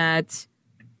is that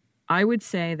I would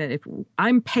say that if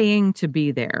I'm paying to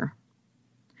be there,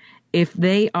 if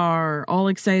they are all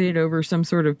excited over some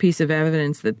sort of piece of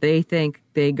evidence that they think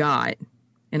they got,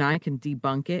 and I can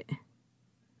debunk it,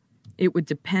 it would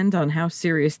depend on how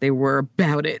serious they were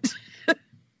about it.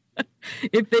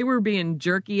 If they were being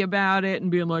jerky about it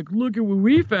and being like, look at what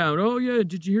we found. Oh, yeah,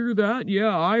 did you hear that?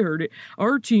 Yeah, I heard it.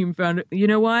 Our team found it. You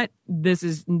know what? This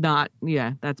is not,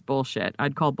 that's bullshit.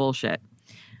 I'd call bullshit.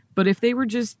 But if they were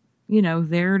just,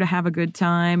 there to have a good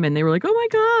time and they were like, oh, my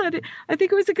God, I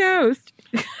think it was a ghost.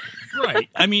 Right.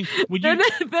 I mean, would you...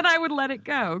 then I would let it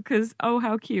go because, oh,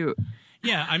 how cute.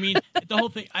 Yeah, I mean, the whole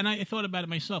thing, and I thought about it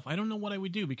myself. I don't know what I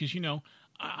would do because,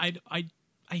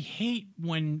 I hate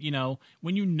when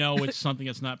it's something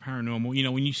that's not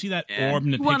paranormal. When you see that orb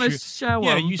in the picture. You want to show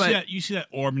them, you see that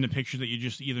orb in the picture that you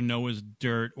just either know is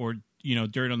dirt or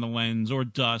dirt on the lens or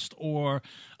dust or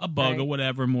a bug or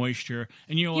whatever, moisture.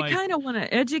 And you kind of want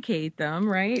to educate them,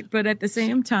 right? But at the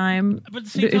same time,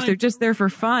 if they're just there for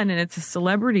fun and it's a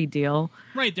celebrity deal,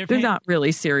 right? They're not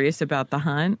really serious about the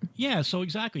hunt. Yeah, so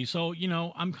exactly. So,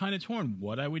 I'm kind of torn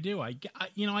what I would do. I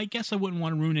guess I wouldn't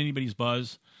want to ruin anybody's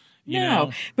buzz. You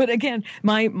know? But again,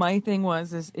 my thing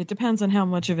is it depends on how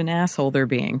much of an asshole they're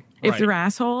being. If they're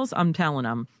assholes, I'm telling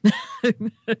them.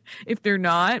 If they're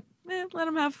not, let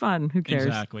them have fun. Who cares?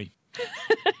 Exactly.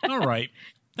 All right.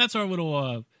 That's our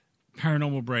little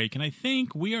paranormal break. And I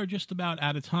think we are just about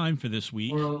out of time for this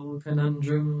week. Moral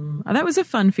conundrum. Oh, that was a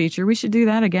fun feature. We should do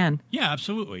that again. Yeah,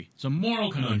 absolutely. It's a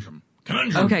moral conundrum.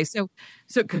 Conundrum. Okay, so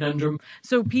conundrum.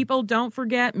 So people, don't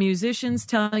forget, musicians,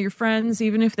 tell your friends,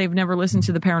 even if they've never listened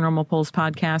to the Paranormal Pulse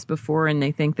podcast before and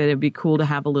they think that it'd be cool to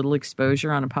have a little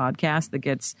exposure on a podcast that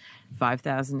gets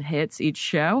 5,000 hits each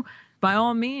show. By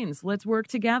all means, let's work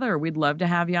together. We'd love to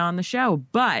have you on the show,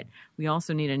 but we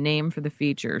also need a name for the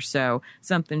feature. So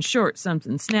something short,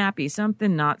 something snappy,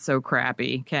 something not so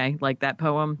crappy. Okay, like that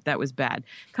poem, that was bad.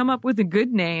 Come up with a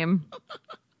good name.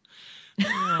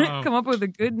 Come up with a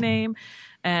good name,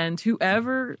 and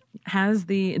whoever has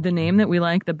the name that we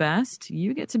like the best,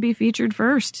 you get to be featured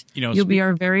first. You'll be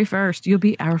our very first. You'll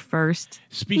be our first.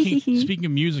 Speaking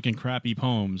of music and crappy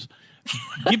poems,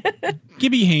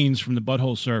 Gibby Haynes from the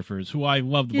Butthole Surfers, who I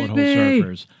love the Butthole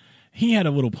Surfers, he had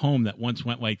a little poem that once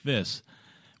went like this,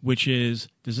 which is,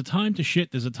 "There's a time to shit,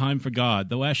 there's a time for God.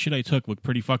 The last shit I took looked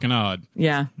pretty fucking odd."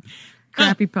 Yeah.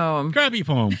 Crappy poem. Crappy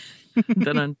poem.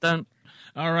 Dun, dun, dun.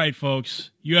 All right, folks.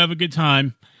 You have a good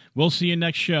time. We'll see you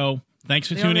next show. Thanks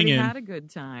for tuning in. They had a good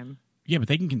time. Yeah, but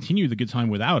they can continue the good time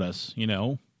without us,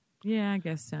 Yeah, I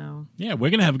guess so. Yeah, we're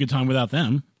going to have a good time without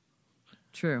them.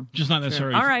 True. Just not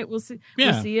necessarily. All right, we'll see.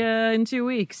 Yeah. We'll see you in 2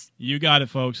 weeks. You got it,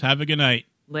 folks. Have a good night.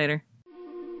 Later.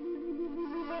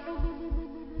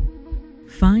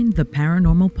 Find the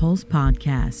Paranormal Pulse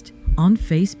Podcast on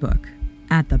Facebook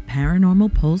at the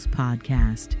Paranormal Pulse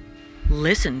Podcast.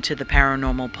 Listen to the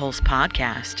Paranormal Pulse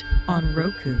Podcast on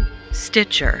Roku,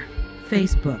 Stitcher,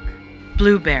 Facebook,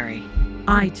 Blueberry,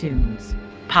 iTunes,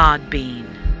 Podbean.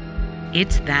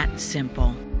 It's that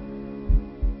simple.